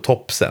mid och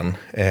topp sen,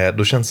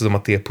 då känns det som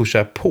att det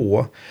pushar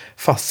på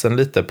fuzzen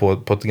lite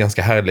på ett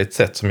ganska härligt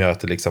sätt, som gör att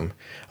det liksom,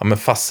 men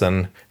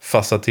fuzzen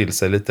fassar till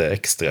sig lite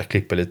extra,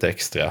 klipper lite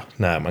extra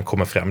när man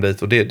kommer fram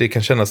dit, och det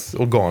kan kännas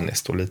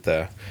organiskt och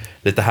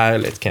lite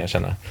härligt, kan jag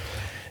känna.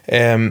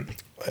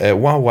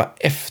 Wowa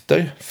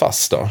efter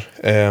fuzz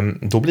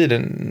då blir det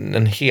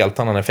en helt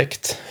annan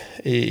effekt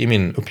i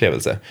min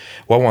upplevelse.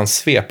 Wowans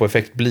svep och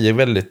effekt blir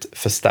väldigt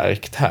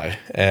förstärkt här.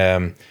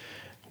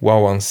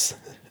 Wowans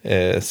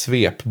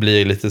svep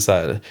blir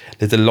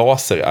lite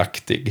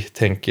laseraktig.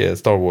 Tänk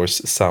Star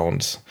Wars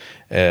sounds.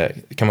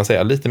 Kan man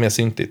säga, lite mer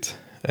syntigt.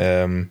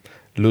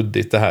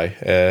 Luddigt det här.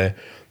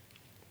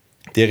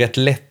 Det är rätt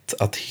lätt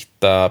att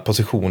hitta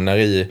positioner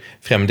i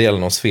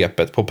främdelen av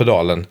svepet på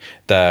pedalen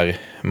där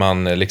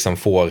man liksom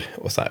får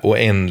så här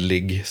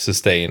oändlig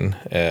sustain.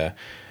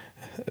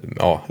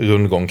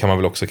 Rundgång kan man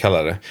väl också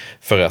kalla det.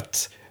 För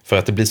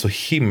att det blir så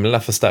himla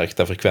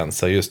förstärkta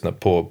frekvenser just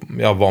på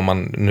vad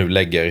man nu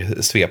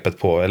lägger svepet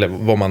på, eller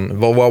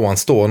var wowan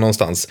står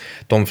någonstans.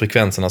 De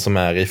frekvenserna som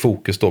är i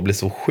fokus då blir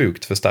så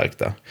sjukt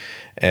förstärkta.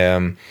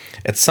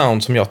 Ett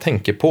sound som jag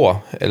tänker på,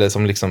 eller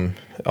som liksom,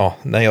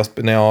 när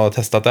jag har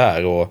testat det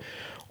här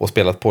och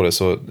spelat på det,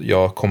 så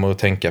jag kommer att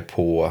tänka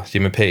på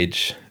Jimmy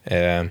Page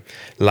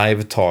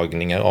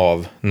live-tagningar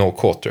av No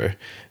Quarter.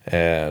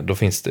 Då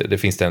finns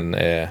det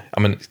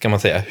en, kan man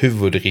säga,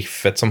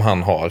 huvudriffet som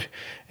han har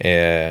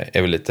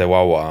är väl lite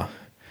wowa.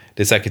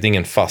 Det är säkert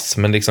ingen fuzz,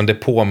 men liksom det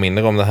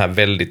påminner om det här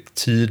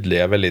väldigt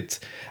tydliga,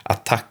 väldigt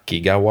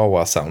attackiga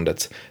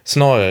wowa-soundet.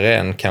 Snarare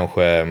än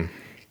kanske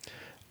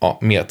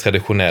mer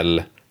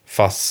traditionell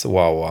fuzz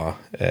wowa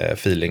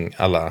feeling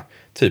alla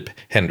typ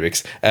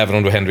Hendrix. Även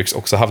om då Hendrix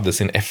också hade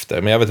sin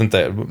efter. Men jag vet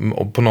inte,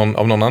 av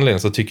någon anledning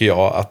så tycker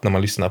jag att när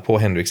man lyssnar på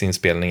Hendrix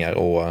inspelningar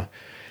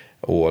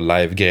och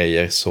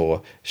live-grejer,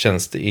 så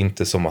känns det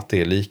inte som att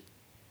det är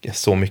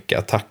så mycket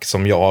attack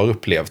som jag har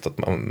upplevt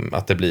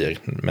att det blir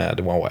med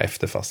wowa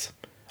efter fuzz.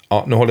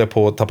 Nu håller jag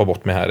på att tappa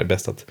bort mig här. Det är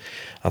bäst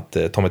att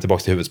ta mig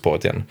tillbaka till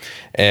huvudspåret igen.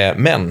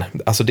 Men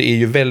alltså det är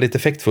ju väldigt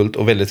effektfullt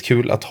och väldigt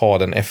kul att ha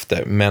den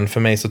efter. Men för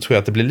mig så tror jag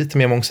att det blir lite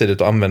mer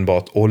mångsidigt och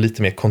användbart och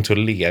lite mer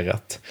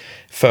kontrollerat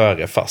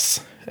före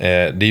fuzz.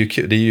 Det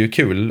är ju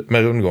kul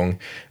med rundgång,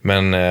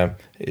 men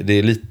det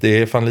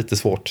är fan lite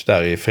svårt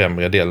där i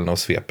främre delen av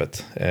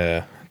svepet.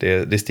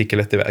 Det sticker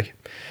lätt iväg.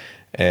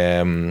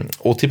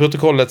 Och till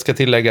protokollet ska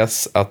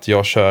tilläggas att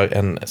jag kör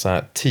en sån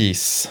här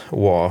Teese,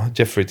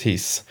 Jeffrey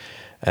Teese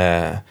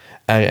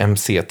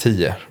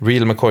RMC10,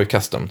 Real McCoy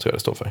Custom tror jag det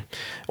står för.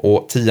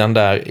 Och 10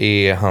 där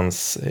är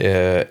hans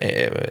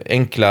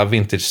enkla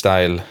vintage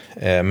style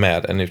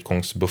med en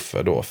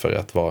utgångsbuffer då för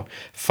att vara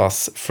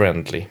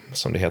fuzz-friendly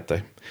som det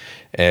heter.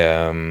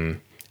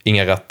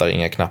 Inga rattar,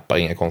 inga knappar,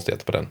 inga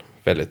konstigheter på den.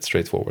 Väldigt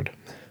straightforward.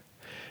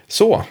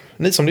 Så,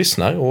 ni som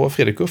lyssnar och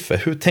Fredrik och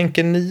Uffe, hur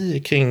tänker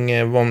ni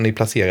kring var ni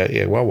placerar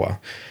er Wawa?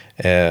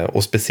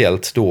 Och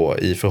speciellt då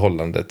i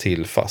förhållande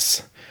till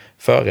fuzz.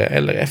 Före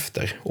eller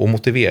efter. Och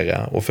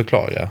motivera och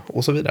förklara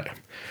och så vidare.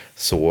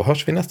 Så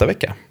hörs vi nästa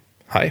vecka.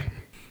 Hej!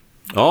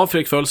 Ja,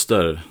 Fredrik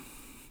Fölster.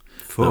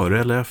 Före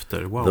eller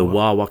efter? Wow. The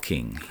Wawa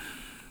King.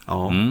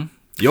 Ja.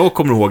 Jag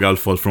kommer ihåg i alla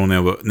fall från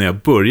när jag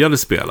började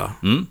spela.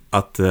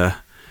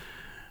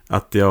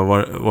 Att jag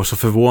var så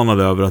förvånad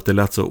över att det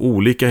lät så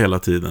olika hela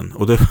tiden.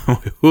 Och det var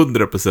ju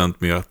 100%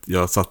 med att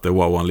jag satte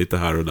wowan lite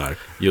här och där.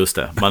 Just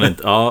det,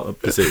 ja,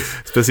 precis.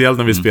 Speciellt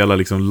när vi spelade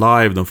liksom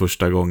live de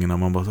första gångerna.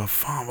 Man bara så,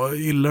 fan vad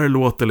illa det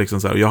låter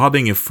liksom så här. Jag hade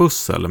ingen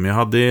fuss heller, men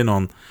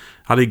jag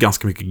hade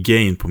ganska mycket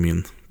gain på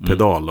min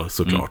pedal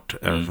såklart.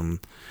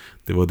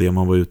 Det var det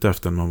man var ute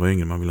efter när man var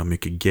yngre. Man ville ha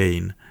mycket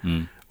gain.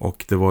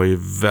 Och det var ju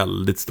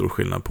väldigt stor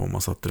skillnad på om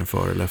man satte den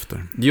före eller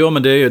efter. Ja,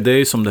 men det är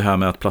ju som det här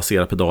med att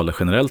placera pedaler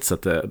generellt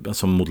sett,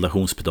 som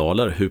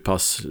modulationspedaler.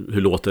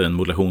 Hur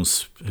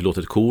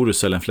låter ett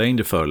chorus eller en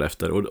flanger före eller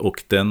efter?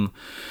 Och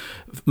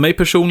mig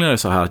personligen är det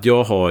så här att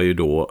jag har ju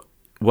då,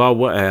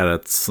 Wawa är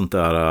ett sånt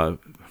där,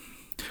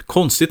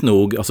 konstigt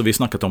nog, alltså vi har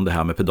snackat om det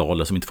här med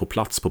pedaler som inte får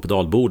plats på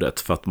pedalbordet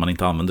för att man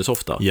inte använder så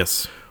ofta.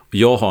 Yes.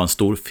 Jag har en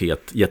stor,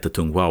 fet,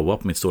 jättetung Wawa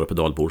på mitt stora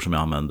pedalbord som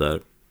jag använder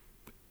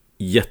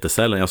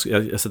jättesällan. Jag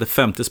sätter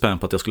 50 spänn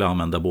på att jag skulle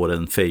använda både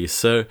en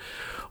phaser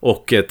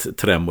och ett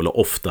tremolo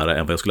oftare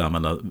än vad jag skulle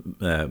använda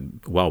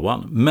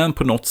wowan. Men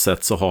på något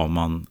sätt så har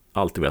man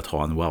alltid velat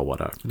ha en wowa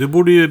där. Du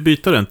borde ju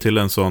byta den till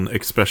en sån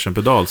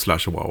expression-pedal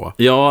 /wowa.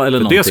 Ja, eller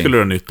någonting. Det skulle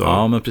du ha nytta av.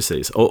 Ja, men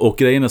precis. Och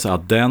grejen är så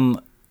att den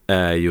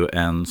är ju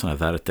en sån här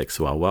Vertex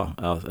wowa,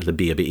 eller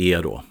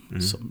BBE då.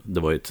 Så det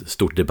var ju ett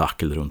stort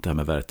debacle runt det här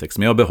med Vertex.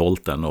 Men jag har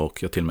behållit den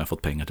och jag har till och med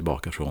fått pengar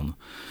tillbaka från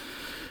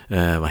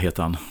vad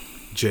heter han?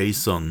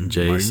 Jason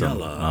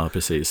Marinella. Ja,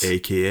 precis.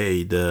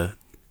 A.k.a. the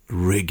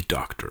Rig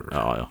Doctor.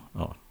 Ja,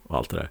 och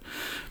allt det där.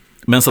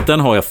 Men så att den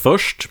har jag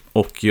först,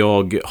 och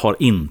jag har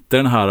inte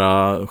den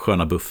här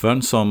sköna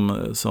buffern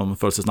som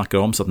Fölster snackar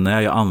om, så att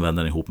när jag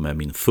använder den ihop med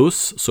min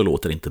fuss så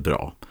låter det inte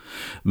bra.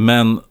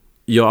 Men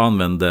jag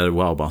använder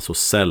wowan så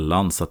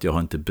sällan så att jag har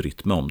inte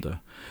brytt mig om det.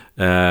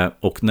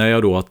 Och när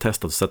jag då har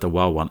testat att sätta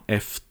wowan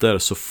efter,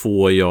 så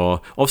får jag,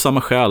 av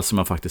samma skäl som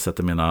jag faktiskt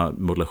sätter mina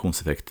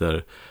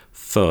modulationseffekter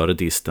före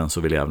disten,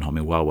 så vill jag även ha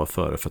min wowa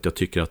före, för att jag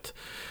tycker att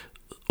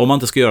om man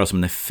inte ska göra som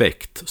en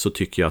effekt, så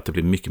tycker jag att det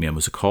blir mycket mer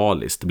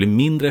musikaliskt. Det blir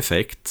mindre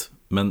effekt,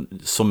 men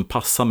som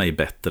passar mig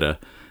bättre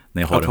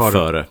när jag har den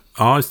före.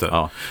 Ja, just det.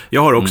 Ja.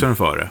 Jag har också den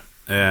före.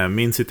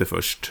 Min sitter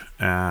först.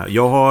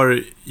 Jag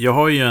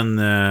har ju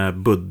en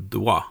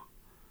Budwa.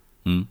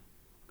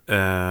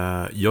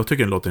 Jag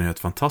tycker den låter helt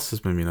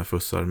fantastisk med mina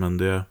fussar, men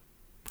det...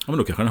 Ja, men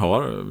då kanske den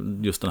har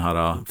just den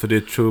här... För det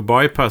är true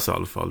bypass i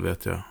alla fall,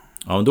 vet jag.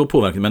 Ja, men då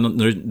påverkar det. Men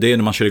det är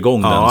när man kör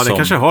igång den. Ja, den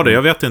kanske har det.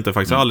 Jag vet inte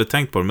faktiskt. Jag har aldrig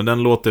tänkt på det. Men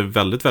den låter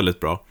väldigt, väldigt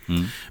bra.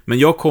 Men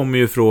jag kommer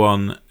ju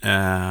från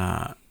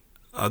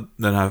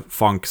den här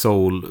funk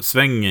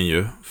soul-svängen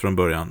ju från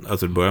början.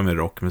 Alltså det började med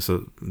rock, men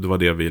så, det var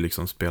det vi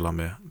liksom spelade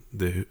med.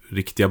 Det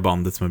riktiga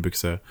bandet som jag brukar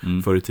säga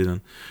förr i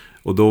tiden.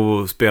 Och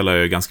då spelade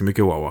jag ganska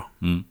mycket wowa.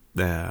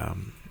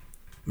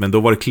 Men då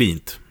var det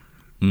cleant.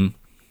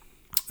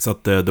 Så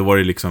att då var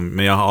det liksom...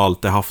 Men jag har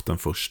alltid haft den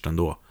först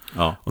ändå.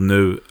 Ja. Och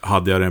nu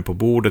hade jag den på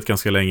bordet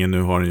ganska länge.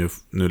 Nu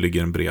ligger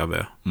den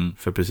bredvid.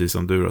 För precis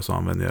som du då, så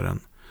använder jag den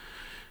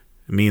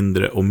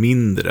mindre och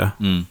mindre.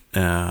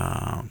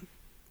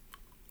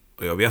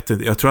 Och jag vet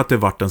inte, jag tror att det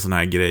varit en sån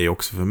här grej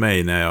också för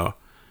mig när jag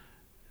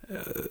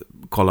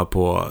kollar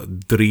på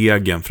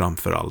Dregen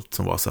framförallt,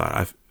 som var så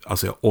här,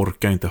 alltså jag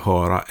orkar inte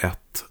höra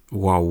ett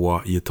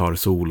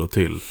wowa-gitarrsolo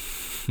till.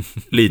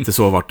 Lite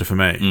så vart det för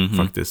mig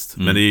faktiskt.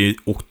 Men det är ju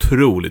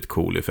otroligt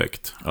cool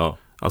effekt. Ja.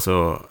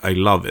 Alltså, I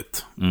love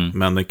it.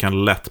 Men den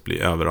kan lätt bli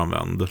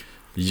överanvänd.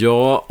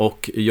 Ja,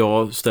 och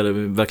jag ställer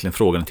verkligen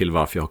frågan till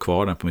varför jag har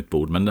kvar den på mitt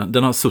bord. Men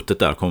den har suttit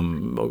där.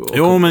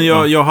 Jo, men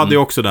jag hade ju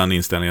också den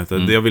inställningen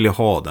att jag ville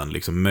ha den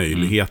liksom,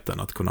 möjligheten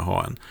att kunna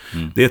ha en.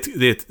 Det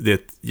är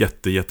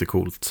ett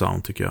jättecoolt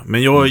sound tycker jag.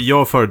 Men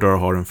jag föredrar att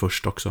ha den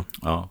först också.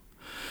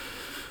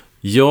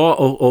 Ja,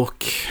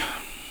 och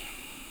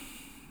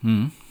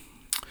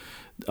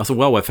alltså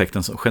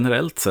wow-effekten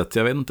generellt sett,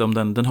 jag vet inte om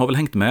den har väl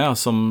hängt med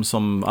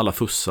som alla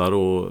fussar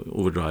och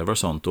overdriver och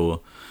sånt.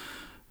 Och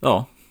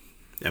ja,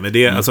 men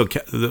det, alltså,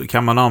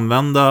 kan man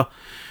använda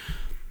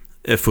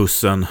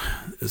fussen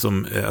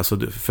som, alltså,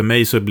 för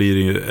mig så blir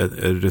det ju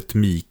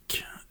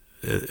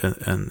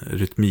en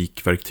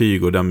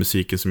rytmikverktyg, och den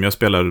musiken som jag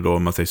spelade då,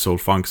 om man säger soul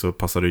funk, så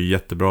passar det ju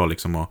jättebra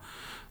liksom, och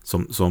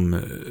som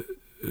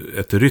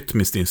ett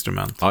rytmiskt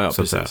instrument. Ja,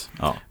 så att säga. precis.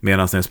 Ja.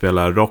 Medan när jag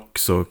spelar rock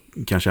så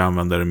kanske jag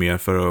använder det mer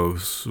för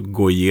att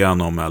gå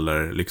igenom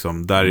eller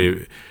liksom, där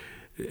är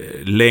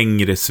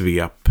längre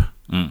svep.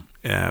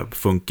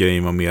 Funkar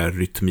i med mer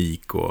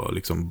rytmik och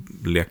liksom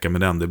leka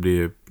med den. Det blir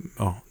ju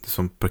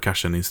som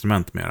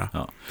percussion-instrument mera.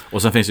 Ja.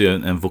 Och sen finns det ju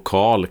en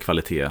vokal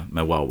kvalitet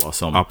med wah-wah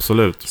som,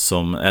 absolut.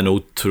 Som är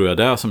nog, tror jag,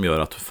 det som gör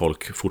att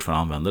folk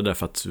fortfarande använder det,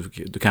 för att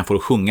du kan få det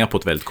att sjunga på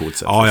ett väldigt coolt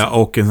sätt. Ja,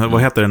 och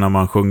vad heter det när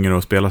man sjunger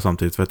och spelar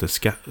samtidigt? Vad heter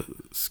det?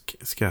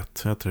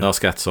 Scat heter det? Ja,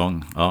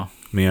 scat-sång. Ja.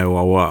 Med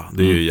wah-wah.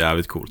 Det är ju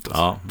jävligt coolt.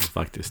 Alltså. Ja,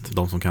 faktiskt.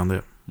 De som kan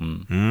det.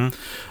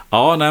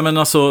 Ja, nej, men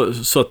alltså,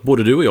 så att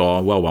både du och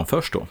jag wah-wah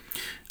först då.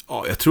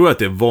 Ja, jag tror att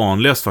det är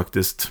vanligast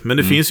faktiskt. Men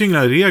det finns ju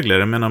inga regler.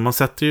 Jag menar, man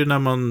sätter ju när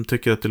man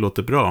tycker att det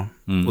låter bra.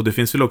 Och det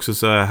finns väl också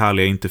så här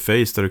härliga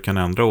interface där du kan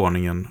ändra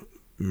ordningen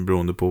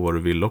beroende på vad du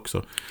vill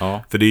också.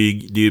 Ja. För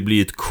det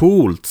blir ett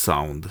coolt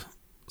sound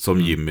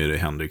som Jimi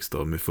Hendrix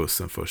då med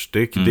fussen först.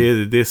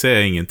 Det säger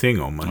jag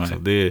ingenting om. Alltså.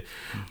 Det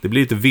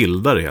blir lite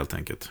vildare helt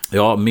enkelt.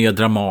 Ja, med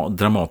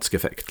dramatisk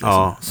effekt. Liksom.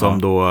 Ja,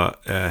 som då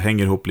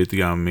hänger ihop lite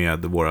grann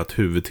med vårt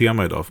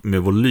huvudtema idag,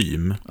 med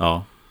volym.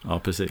 Ja,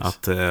 precis.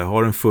 Att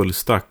har en full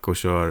stack och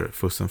kör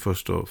fussen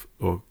först och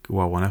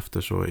wowan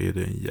efter, så är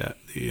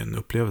det en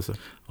upplevelse.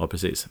 Ja,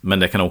 precis. Men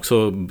det kan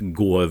också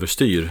gå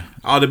överstyr.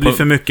 Ja, det blir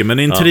för mycket. Men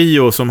en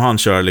trio som han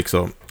kör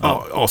liksom,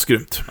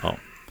 skrymt. Ja.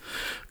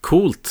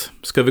 Coolt.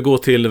 Ska vi gå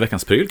till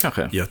veckans pryl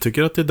kanske? Jag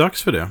tycker att det är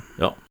dags för det.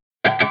 Ja.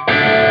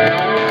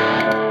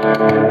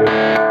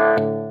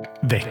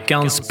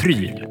 Veckans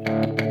pryl.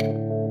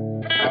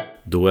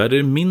 Då är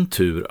det min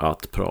tur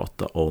att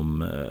prata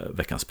om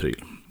veckans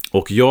pryl.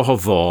 Och jag har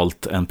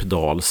valt en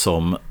pedal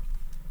som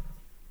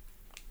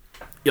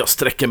jag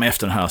sträcker mig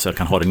efter den här så jag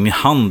kan ha den i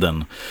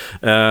handen.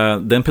 Det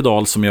är en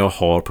pedal som jag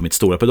har på mitt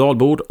stora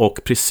pedalbord och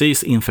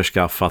precis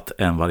införskaffat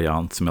en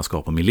variant som jag ska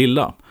ha på min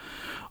lilla.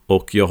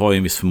 Och jag har ju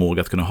en viss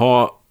förmåga att kunna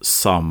ha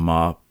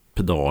samma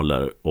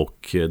pedaler,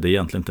 och det är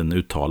egentligen inte en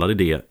uttalad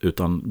idé,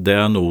 utan det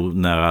är nog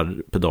när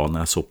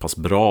pedalerna är så pass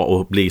bra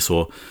och blir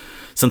så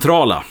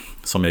centrala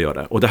som jag gör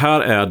det. Och det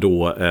här är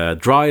då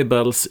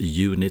Drybells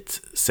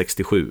Unit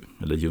 67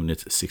 eller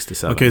Unit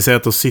 67. Man kan ju säga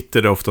att då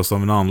sitter det oftast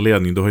av en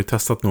anledning. Du har ju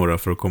testat några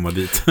för att komma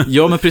dit.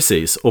 Ja, men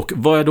precis. Och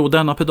vad är då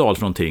denna pedal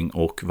för någonting,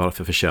 och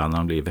varför förtjänar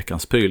den bli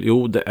veckans pryl?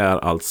 Jo, det är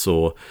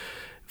alltså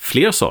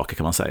fler saker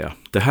kan man säga.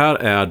 Det här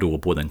är då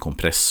både en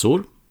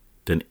kompressor,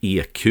 den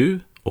EQ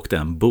och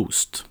den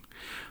boost.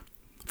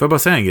 Får jag bara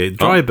säga en grej?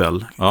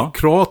 Drybell,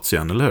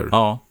 Kroatien, eller hur?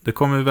 Ja. Det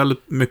kommer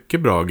väldigt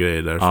mycket bra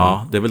grejer därifrån.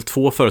 Ja, det är väl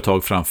två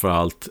företag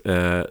framförallt.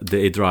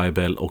 Det är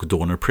Drybell och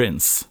Donner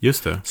Prince.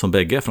 Just det. Som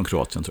bägge är från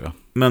Kroatien, tror jag.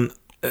 Men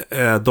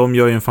de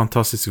gör ju en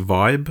fantastisk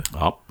vibe.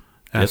 Ja.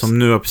 Som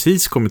nu har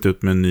precis kommit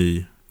ut med en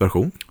ny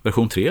version.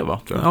 Version 3,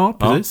 va? Tror jag. Ja,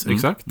 precis.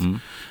 Exakt.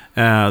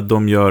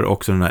 De gör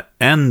också den här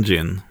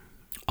Engine.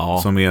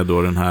 Som är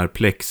då den här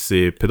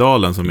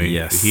plexi-pedalen som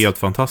är helt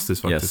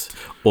fantastisk faktiskt.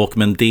 Och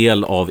med en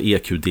del av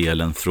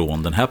EQ-delen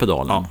från den här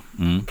pedalen.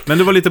 Men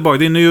det var lite det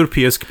är en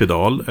europeisk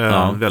pedal,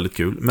 väldigt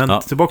kul.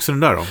 Men tillbaka till den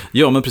där då.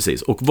 Ja, men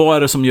precis. Och vad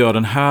är det som gör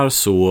den här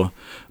så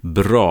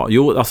bra?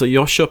 Jo, alltså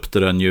jag köpte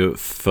den ju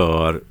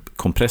för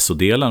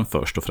kompressordelen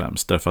först och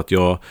främst. Därför att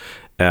jag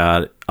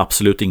är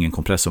absolut ingen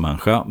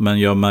kompressormänniska, men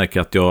jag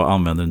märker att jag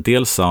använder en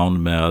del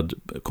sound med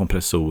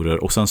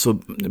kompressorer, och sen så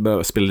började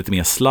jag spela lite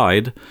mer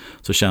slide,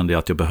 så kände jag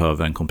att jag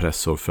behöver en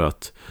kompressor för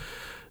att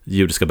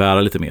ljudet ska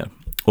bära lite mer.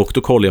 Och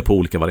då kollar jag på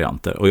olika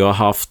varianter, och jag har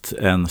haft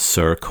en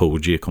Sir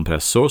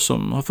Koji-kompressor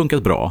som har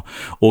funkat bra.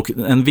 Och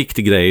en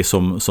viktig grej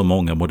som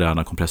många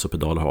moderna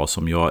kompressorpedaler har,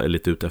 som jag är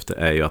lite ute efter,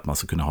 är ju att man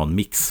ska kunna ha en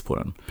mix på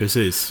den.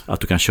 Precis. Att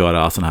du kan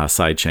köra sån här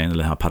sidechain eller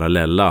den här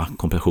parallella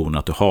kompressionen,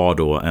 att du har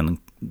då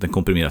den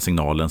komprimerade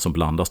signalen som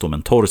blandas då med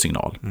en torr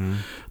signal.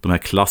 De här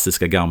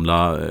klassiska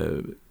gamla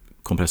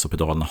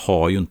kompressorpedalerna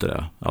har ju inte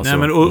det. Alltså,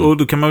 nej, men, och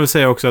då kan man väl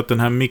säga också att den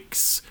här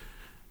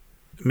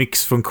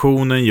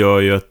mixfunktionen gör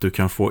ju att du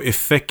kan få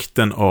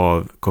effekten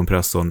av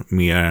kompressorn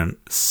mer än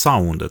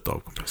soundet av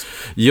kompressorn.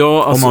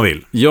 Ja, alltså, om man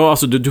vill. Ja,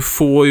 alltså du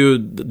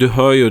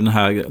hör ju den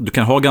här, du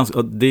kan ha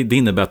det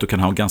innebär att du kan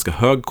ha en ganska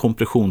hög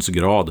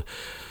kompressionsgrad,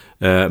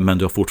 men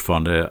du har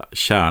fortfarande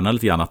kärna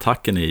lite grann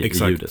attacken i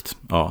ljudet.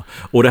 Ja.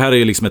 Och det här är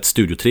ju liksom ett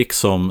studiotrick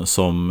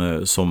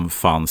som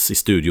fanns i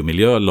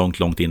studiomiljö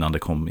långt innan det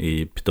kom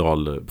i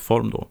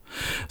pedalform då.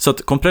 Så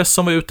att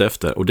kompressorn var ute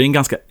efter, och det är en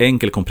ganska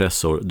enkel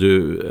kompressor.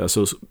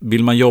 Alltså,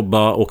 vill man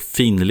jobba och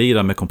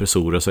finlira med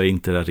kompressorer så är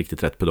inte det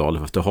riktigt rätt pedal,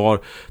 för att du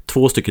har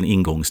 2 stycken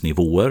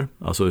ingångsnivåer,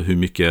 alltså hur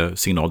mycket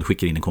signal du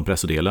skickar in i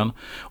kompressordelen,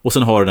 och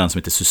sen har du den som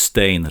heter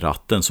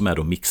sustain-ratten, som är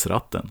då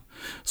mixratten.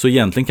 Så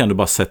egentligen kan du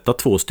bara sätta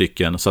 2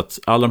 stycken så att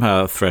alla de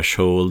här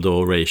threshold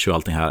och ratio och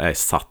allting här är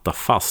satta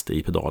fast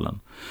i pedalen.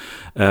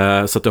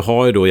 Så att du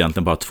har ju då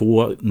egentligen bara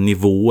 2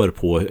 nivåer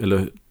på,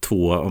 eller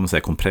 2 om man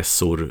säger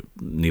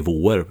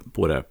kompressornivåer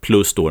på det,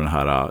 plus då den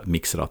här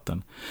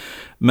mixratten.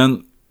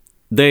 Men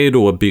det är ju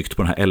då byggt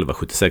på den här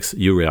 1176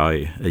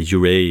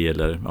 Uray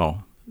eller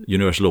ja,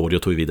 Universal Audio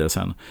tog vi vidare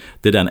sen.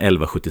 Det är den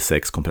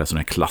 1176 kompressorn,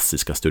 den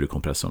klassiska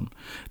studiokompressorn.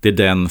 Det är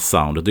den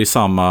soundet, det är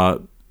samma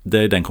det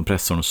är den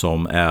kompressorn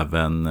som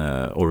även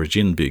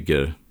Origin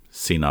bygger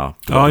sina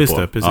Ja, just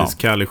det, på. precis.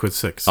 Kali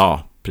 76.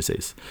 Ja,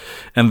 precis.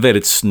 En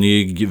väldigt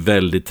snygg,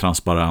 väldigt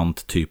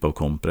transparent typ av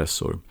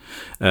kompressor.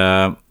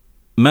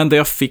 Men det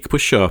jag fick på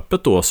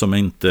köpet då, som jag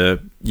inte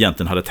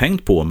egentligen hade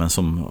tänkt på, men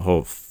som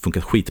har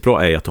funkat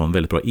skitbra, är att ha en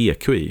väldigt bra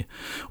EQ i.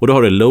 Och då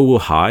har du low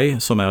och high,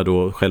 som är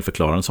då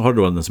självförklarande. Så har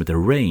du då den som heter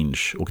range,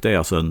 och det är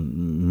alltså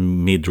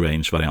en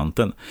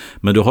mid-range-varianten.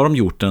 Men då har de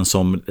gjort den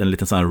som en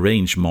liten sån här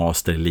range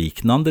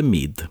master-liknande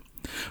mid.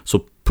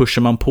 Så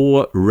pushar man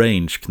på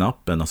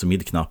range-knappen, alltså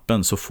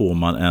mid-knappen, så får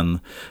man en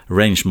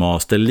range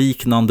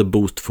master-liknande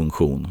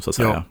boost-funktion, så att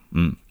säga.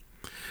 Ja.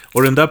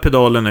 Och den där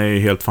pedalen är ju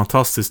helt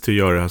fantastisk till att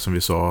göra det här som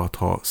vi sa, att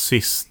ha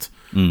sist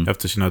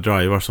efter sina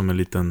drivar som en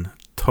liten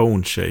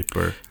tone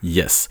shaper.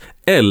 Yes.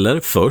 Eller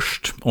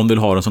först, om du vill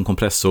ha den som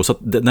kompressor. Så att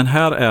den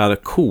här är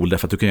cool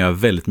därför att du kan göra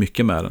väldigt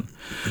mycket med den.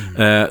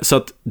 Så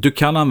att du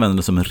kan använda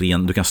den som en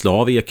ren, du kan slå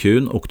av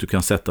EQ:n och du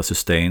kan sätta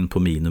sustain på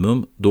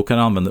minimum. Då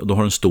har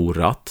du en stor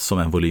ratt som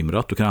är en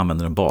volymratt. Du kan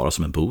använda den bara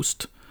som en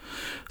boost.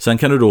 Sen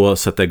kan du då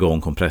sätta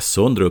igång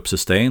kompressorn, dra upp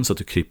sustain så att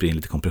du kryper in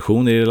lite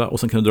kompression i det, och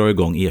sen kan du dra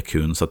igång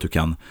EQ:n så att du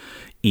kan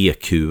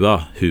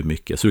EQa hur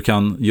mycket. Så du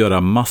kan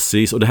göra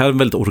massvis, och det här är en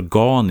väldigt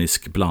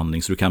organisk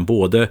blandning, så du kan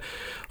både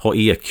ha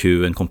EQ,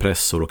 en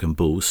kompressor och en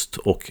boost,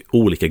 och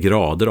olika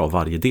grader av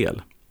varje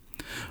del.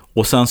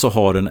 Och sen så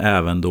har den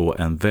även då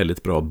en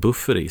väldigt bra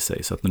buffer i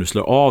sig, så att när du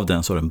slår av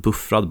den så har den en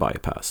buffrad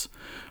bypass.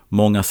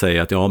 Många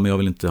säger att men jag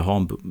vill inte ha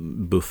en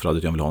buffrad,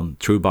 utan jag vill ha en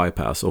true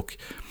bypass, och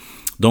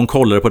de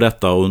kollade på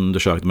detta och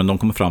undersökte, men de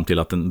kom fram till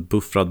att en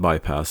buffrad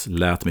bypass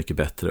lät mycket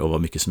bättre och var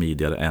mycket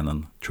smidigare än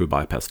en true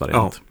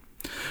bypass-variant. Ja.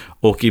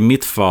 Och i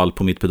mitt fall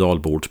på mitt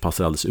pedalbord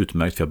passar det alldeles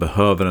utmärkt, för jag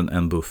behöver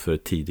en buffer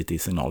tidigt i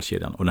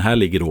signalkedjan. Och den här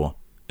ligger då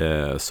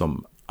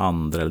som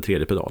andra eller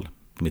tredje pedal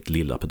på mitt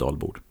lilla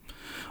pedalbord.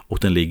 Och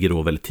den ligger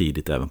då väldigt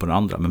tidigt även på den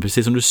andra. Men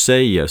precis som du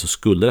säger så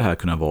skulle det här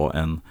kunna vara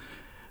en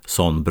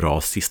sån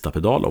bra sista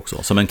pedal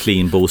också, som en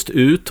clean boost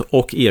ut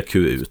och EQ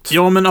ut.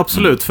 Ja, men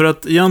absolut, för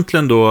att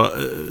egentligen då,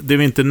 det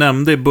vi inte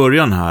nämnde i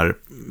början här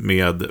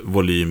med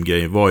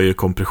volymgrej var ju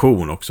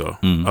kompression också,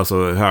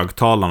 alltså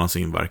högtalarnas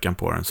inverkan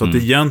på den. Så att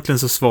egentligen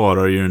så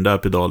svarar ju den där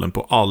pedalen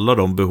på alla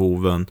de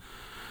behoven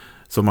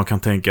som man kan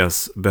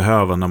tänkas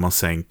behöva när man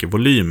sänker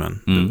volymen.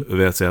 Det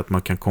vill säga att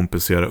man kan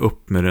kompensera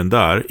upp med den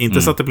där,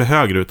 inte så att det blir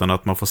högre, utan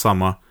att man får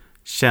samma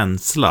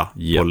känsla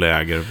på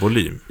lägre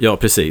volym. Ja,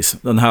 precis.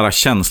 Den här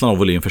känslan av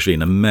volym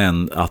försvinner,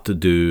 men att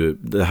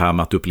det här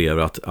med att du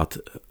upplever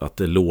att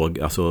det låg,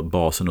 alltså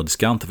basen och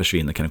diskanten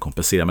försvinner, kan du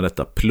kompensera med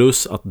detta.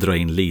 Plus att dra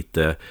in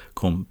lite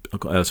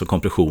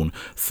kompression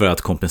för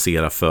att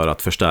kompensera för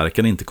att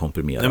förstärkaren inte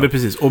komprimerar. Ja, men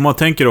precis. Och man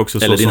tänker också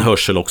så eller din som,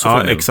 hörsel också.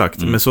 Ja,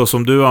 exakt. Men så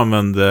som du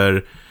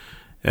använder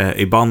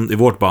i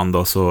vårt band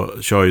då, så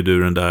kör ju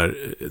du den där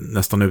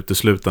nästan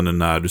uteslutande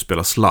när du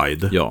spelar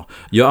slide. Ja,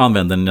 jag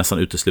använder den nästan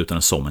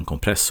uteslutande som en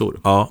kompressor.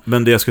 Ja,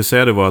 men det jag skulle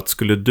säga det var att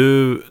skulle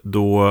du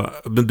då,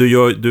 men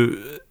du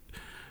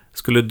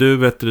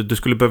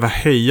skulle behöva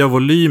höja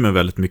volymen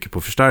väldigt mycket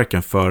på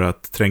förstärkaren för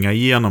att tränga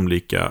igenom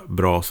lika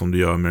bra som du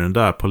gör med den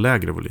där på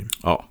lägre volym.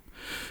 Ja,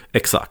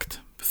 exakt.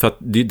 För att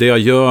det jag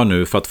gör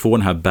nu för att få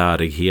den här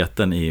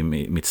bärigheten i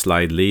mitt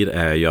slide lead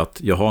är ju att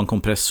jag har en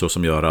kompressor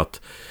som gör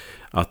att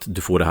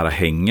du får det här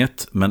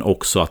hänget, men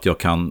också att jag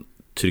kan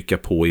trycka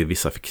på i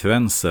vissa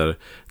frekvenser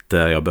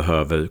där jag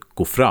behöver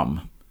gå fram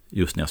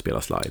just när jag spelar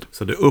slide.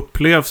 Så det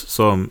upplevs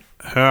som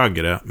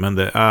högre, men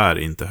det är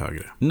inte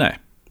högre. Nej.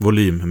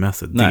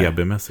 Volymmässigt,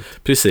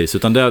 dB-mässigt. Precis,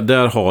 utan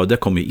där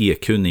kommer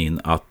EQ:n in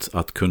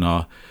att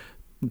kunna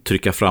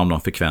trycka fram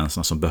de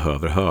frekvenserna som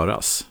behöver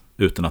höras,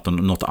 utan att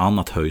något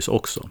annat höjs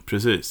också.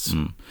 Precis.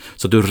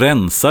 Så du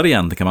rensar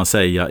igen, kan man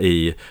säga,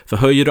 för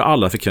höjer du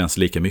alla frekvenser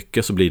lika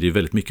mycket så blir det ju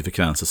väldigt mycket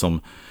frekvenser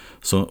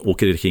som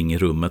åker kring i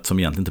rummet som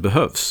egentligen inte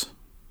behövs,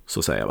 så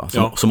att säga,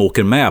 va? Som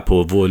åker med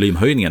på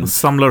volymhöjningen.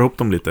 Samlar ihop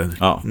dem lite,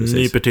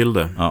 nyper till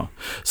det. Ja.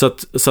 Så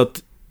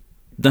att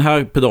den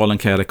här pedalen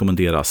kan jag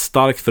rekommendera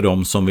starkt för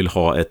dem som vill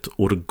ha ett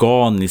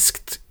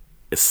organiskt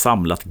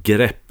samlat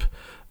grepp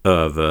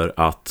över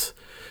att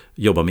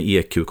jobba med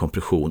EQ,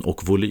 kompression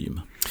och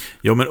volym.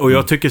 Ja, men och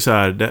jag tycker så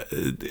här,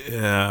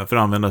 för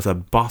att använda så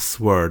här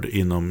buzzword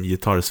inom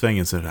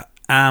gitarrsvängen, så är det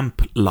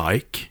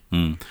amp-like.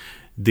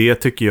 Det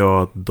tycker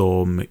jag att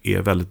de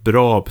är väldigt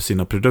bra på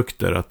sina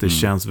produkter, att det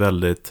känns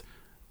väldigt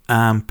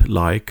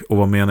amp-like. Och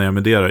vad menar jag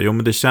med det då? Jo,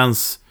 men det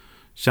känns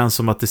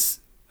som att det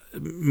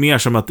mer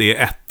som att det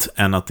är ett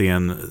än att det är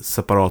en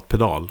separat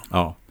pedal.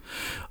 Ja.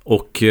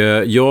 Och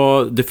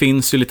det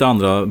finns ju lite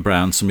andra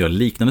brands som gör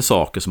liknande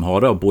saker, som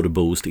har både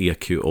boost,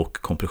 EQ och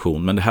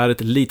kompression. Men det här är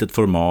ett litet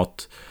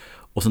format,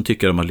 och sen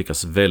tycker jag de har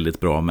lyckats väldigt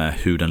bra med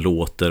hur den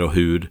låter och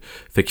hur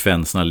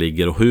frekvenserna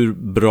ligger och hur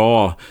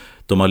bra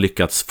de har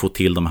lyckats få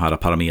till de här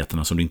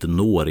parametrarna som du inte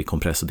når i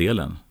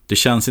kompressordelen. Det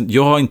känns inte,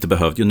 jag har inte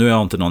behövt, nu är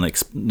jag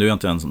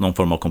inte ens någon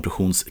form av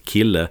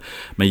kompressionskille,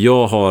 men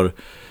jag har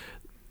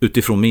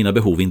utifrån mina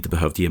behov inte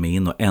behövt ge mig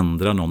in och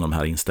ändra någon av de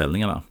här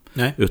inställningarna.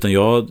 Nej. Utan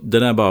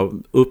den är bara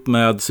upp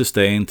med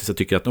sustain tills jag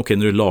tycker att okej,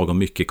 nu är det lagom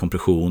mycket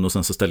kompression, och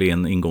sen så ställer jag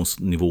in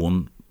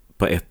ingångsnivån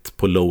på ett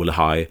på low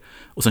eller high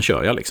och sen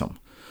kör jag liksom.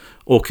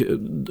 Och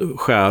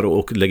skär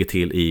och lägger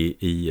till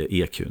i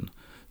EQ:n.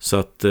 Så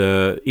att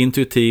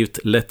intuitivt,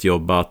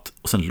 lättjobbat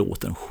och sen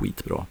låter den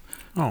skitbra.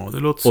 Ja, det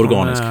låter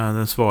organisk. Som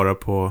den svarar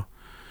på...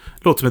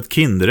 Låter som ett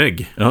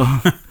Kinderägg. Ja.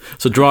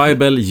 Så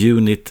Drybell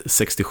Unit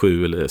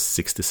 67 eller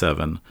 67.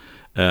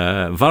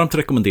 Varmt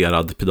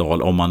rekommenderad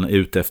pedal om man är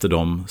ute efter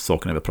de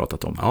sakerna vi har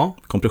pratat om. Ja.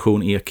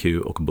 Kompression, EQ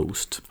och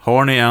boost.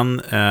 Har ni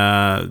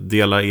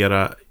dela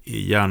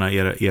gärna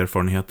era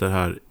erfarenheter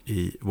här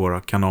i våra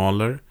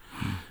kanaler.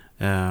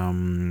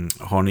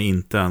 Har ni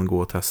inte än, gå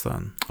och testa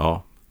en.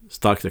 Ja,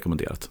 starkt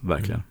rekommenderat,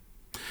 verkligen.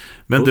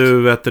 Men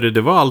du,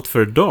 det var allt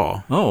för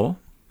idag. Ja.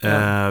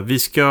 Vi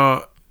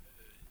ska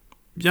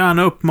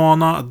gärna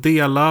uppmana att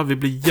dela. Vi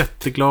blir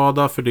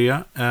jätteglada för det.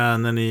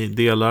 När ni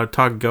delar,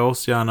 tagga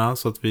oss gärna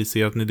så att vi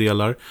ser att ni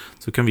delar.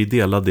 Så kan vi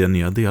dela det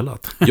ni har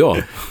delat. Ja.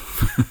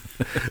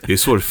 Det är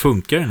så det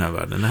funkar i den här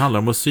världen. Det handlar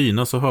om att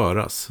synas och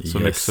höras så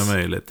mycket som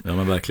möjligt. Ja,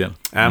 men verkligen.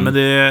 Men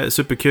det är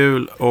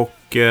superkul och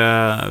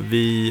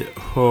vi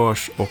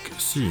hörs och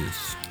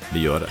syns. Vi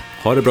gör det.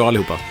 Ha det bra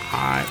allihopa.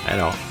 Hej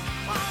då.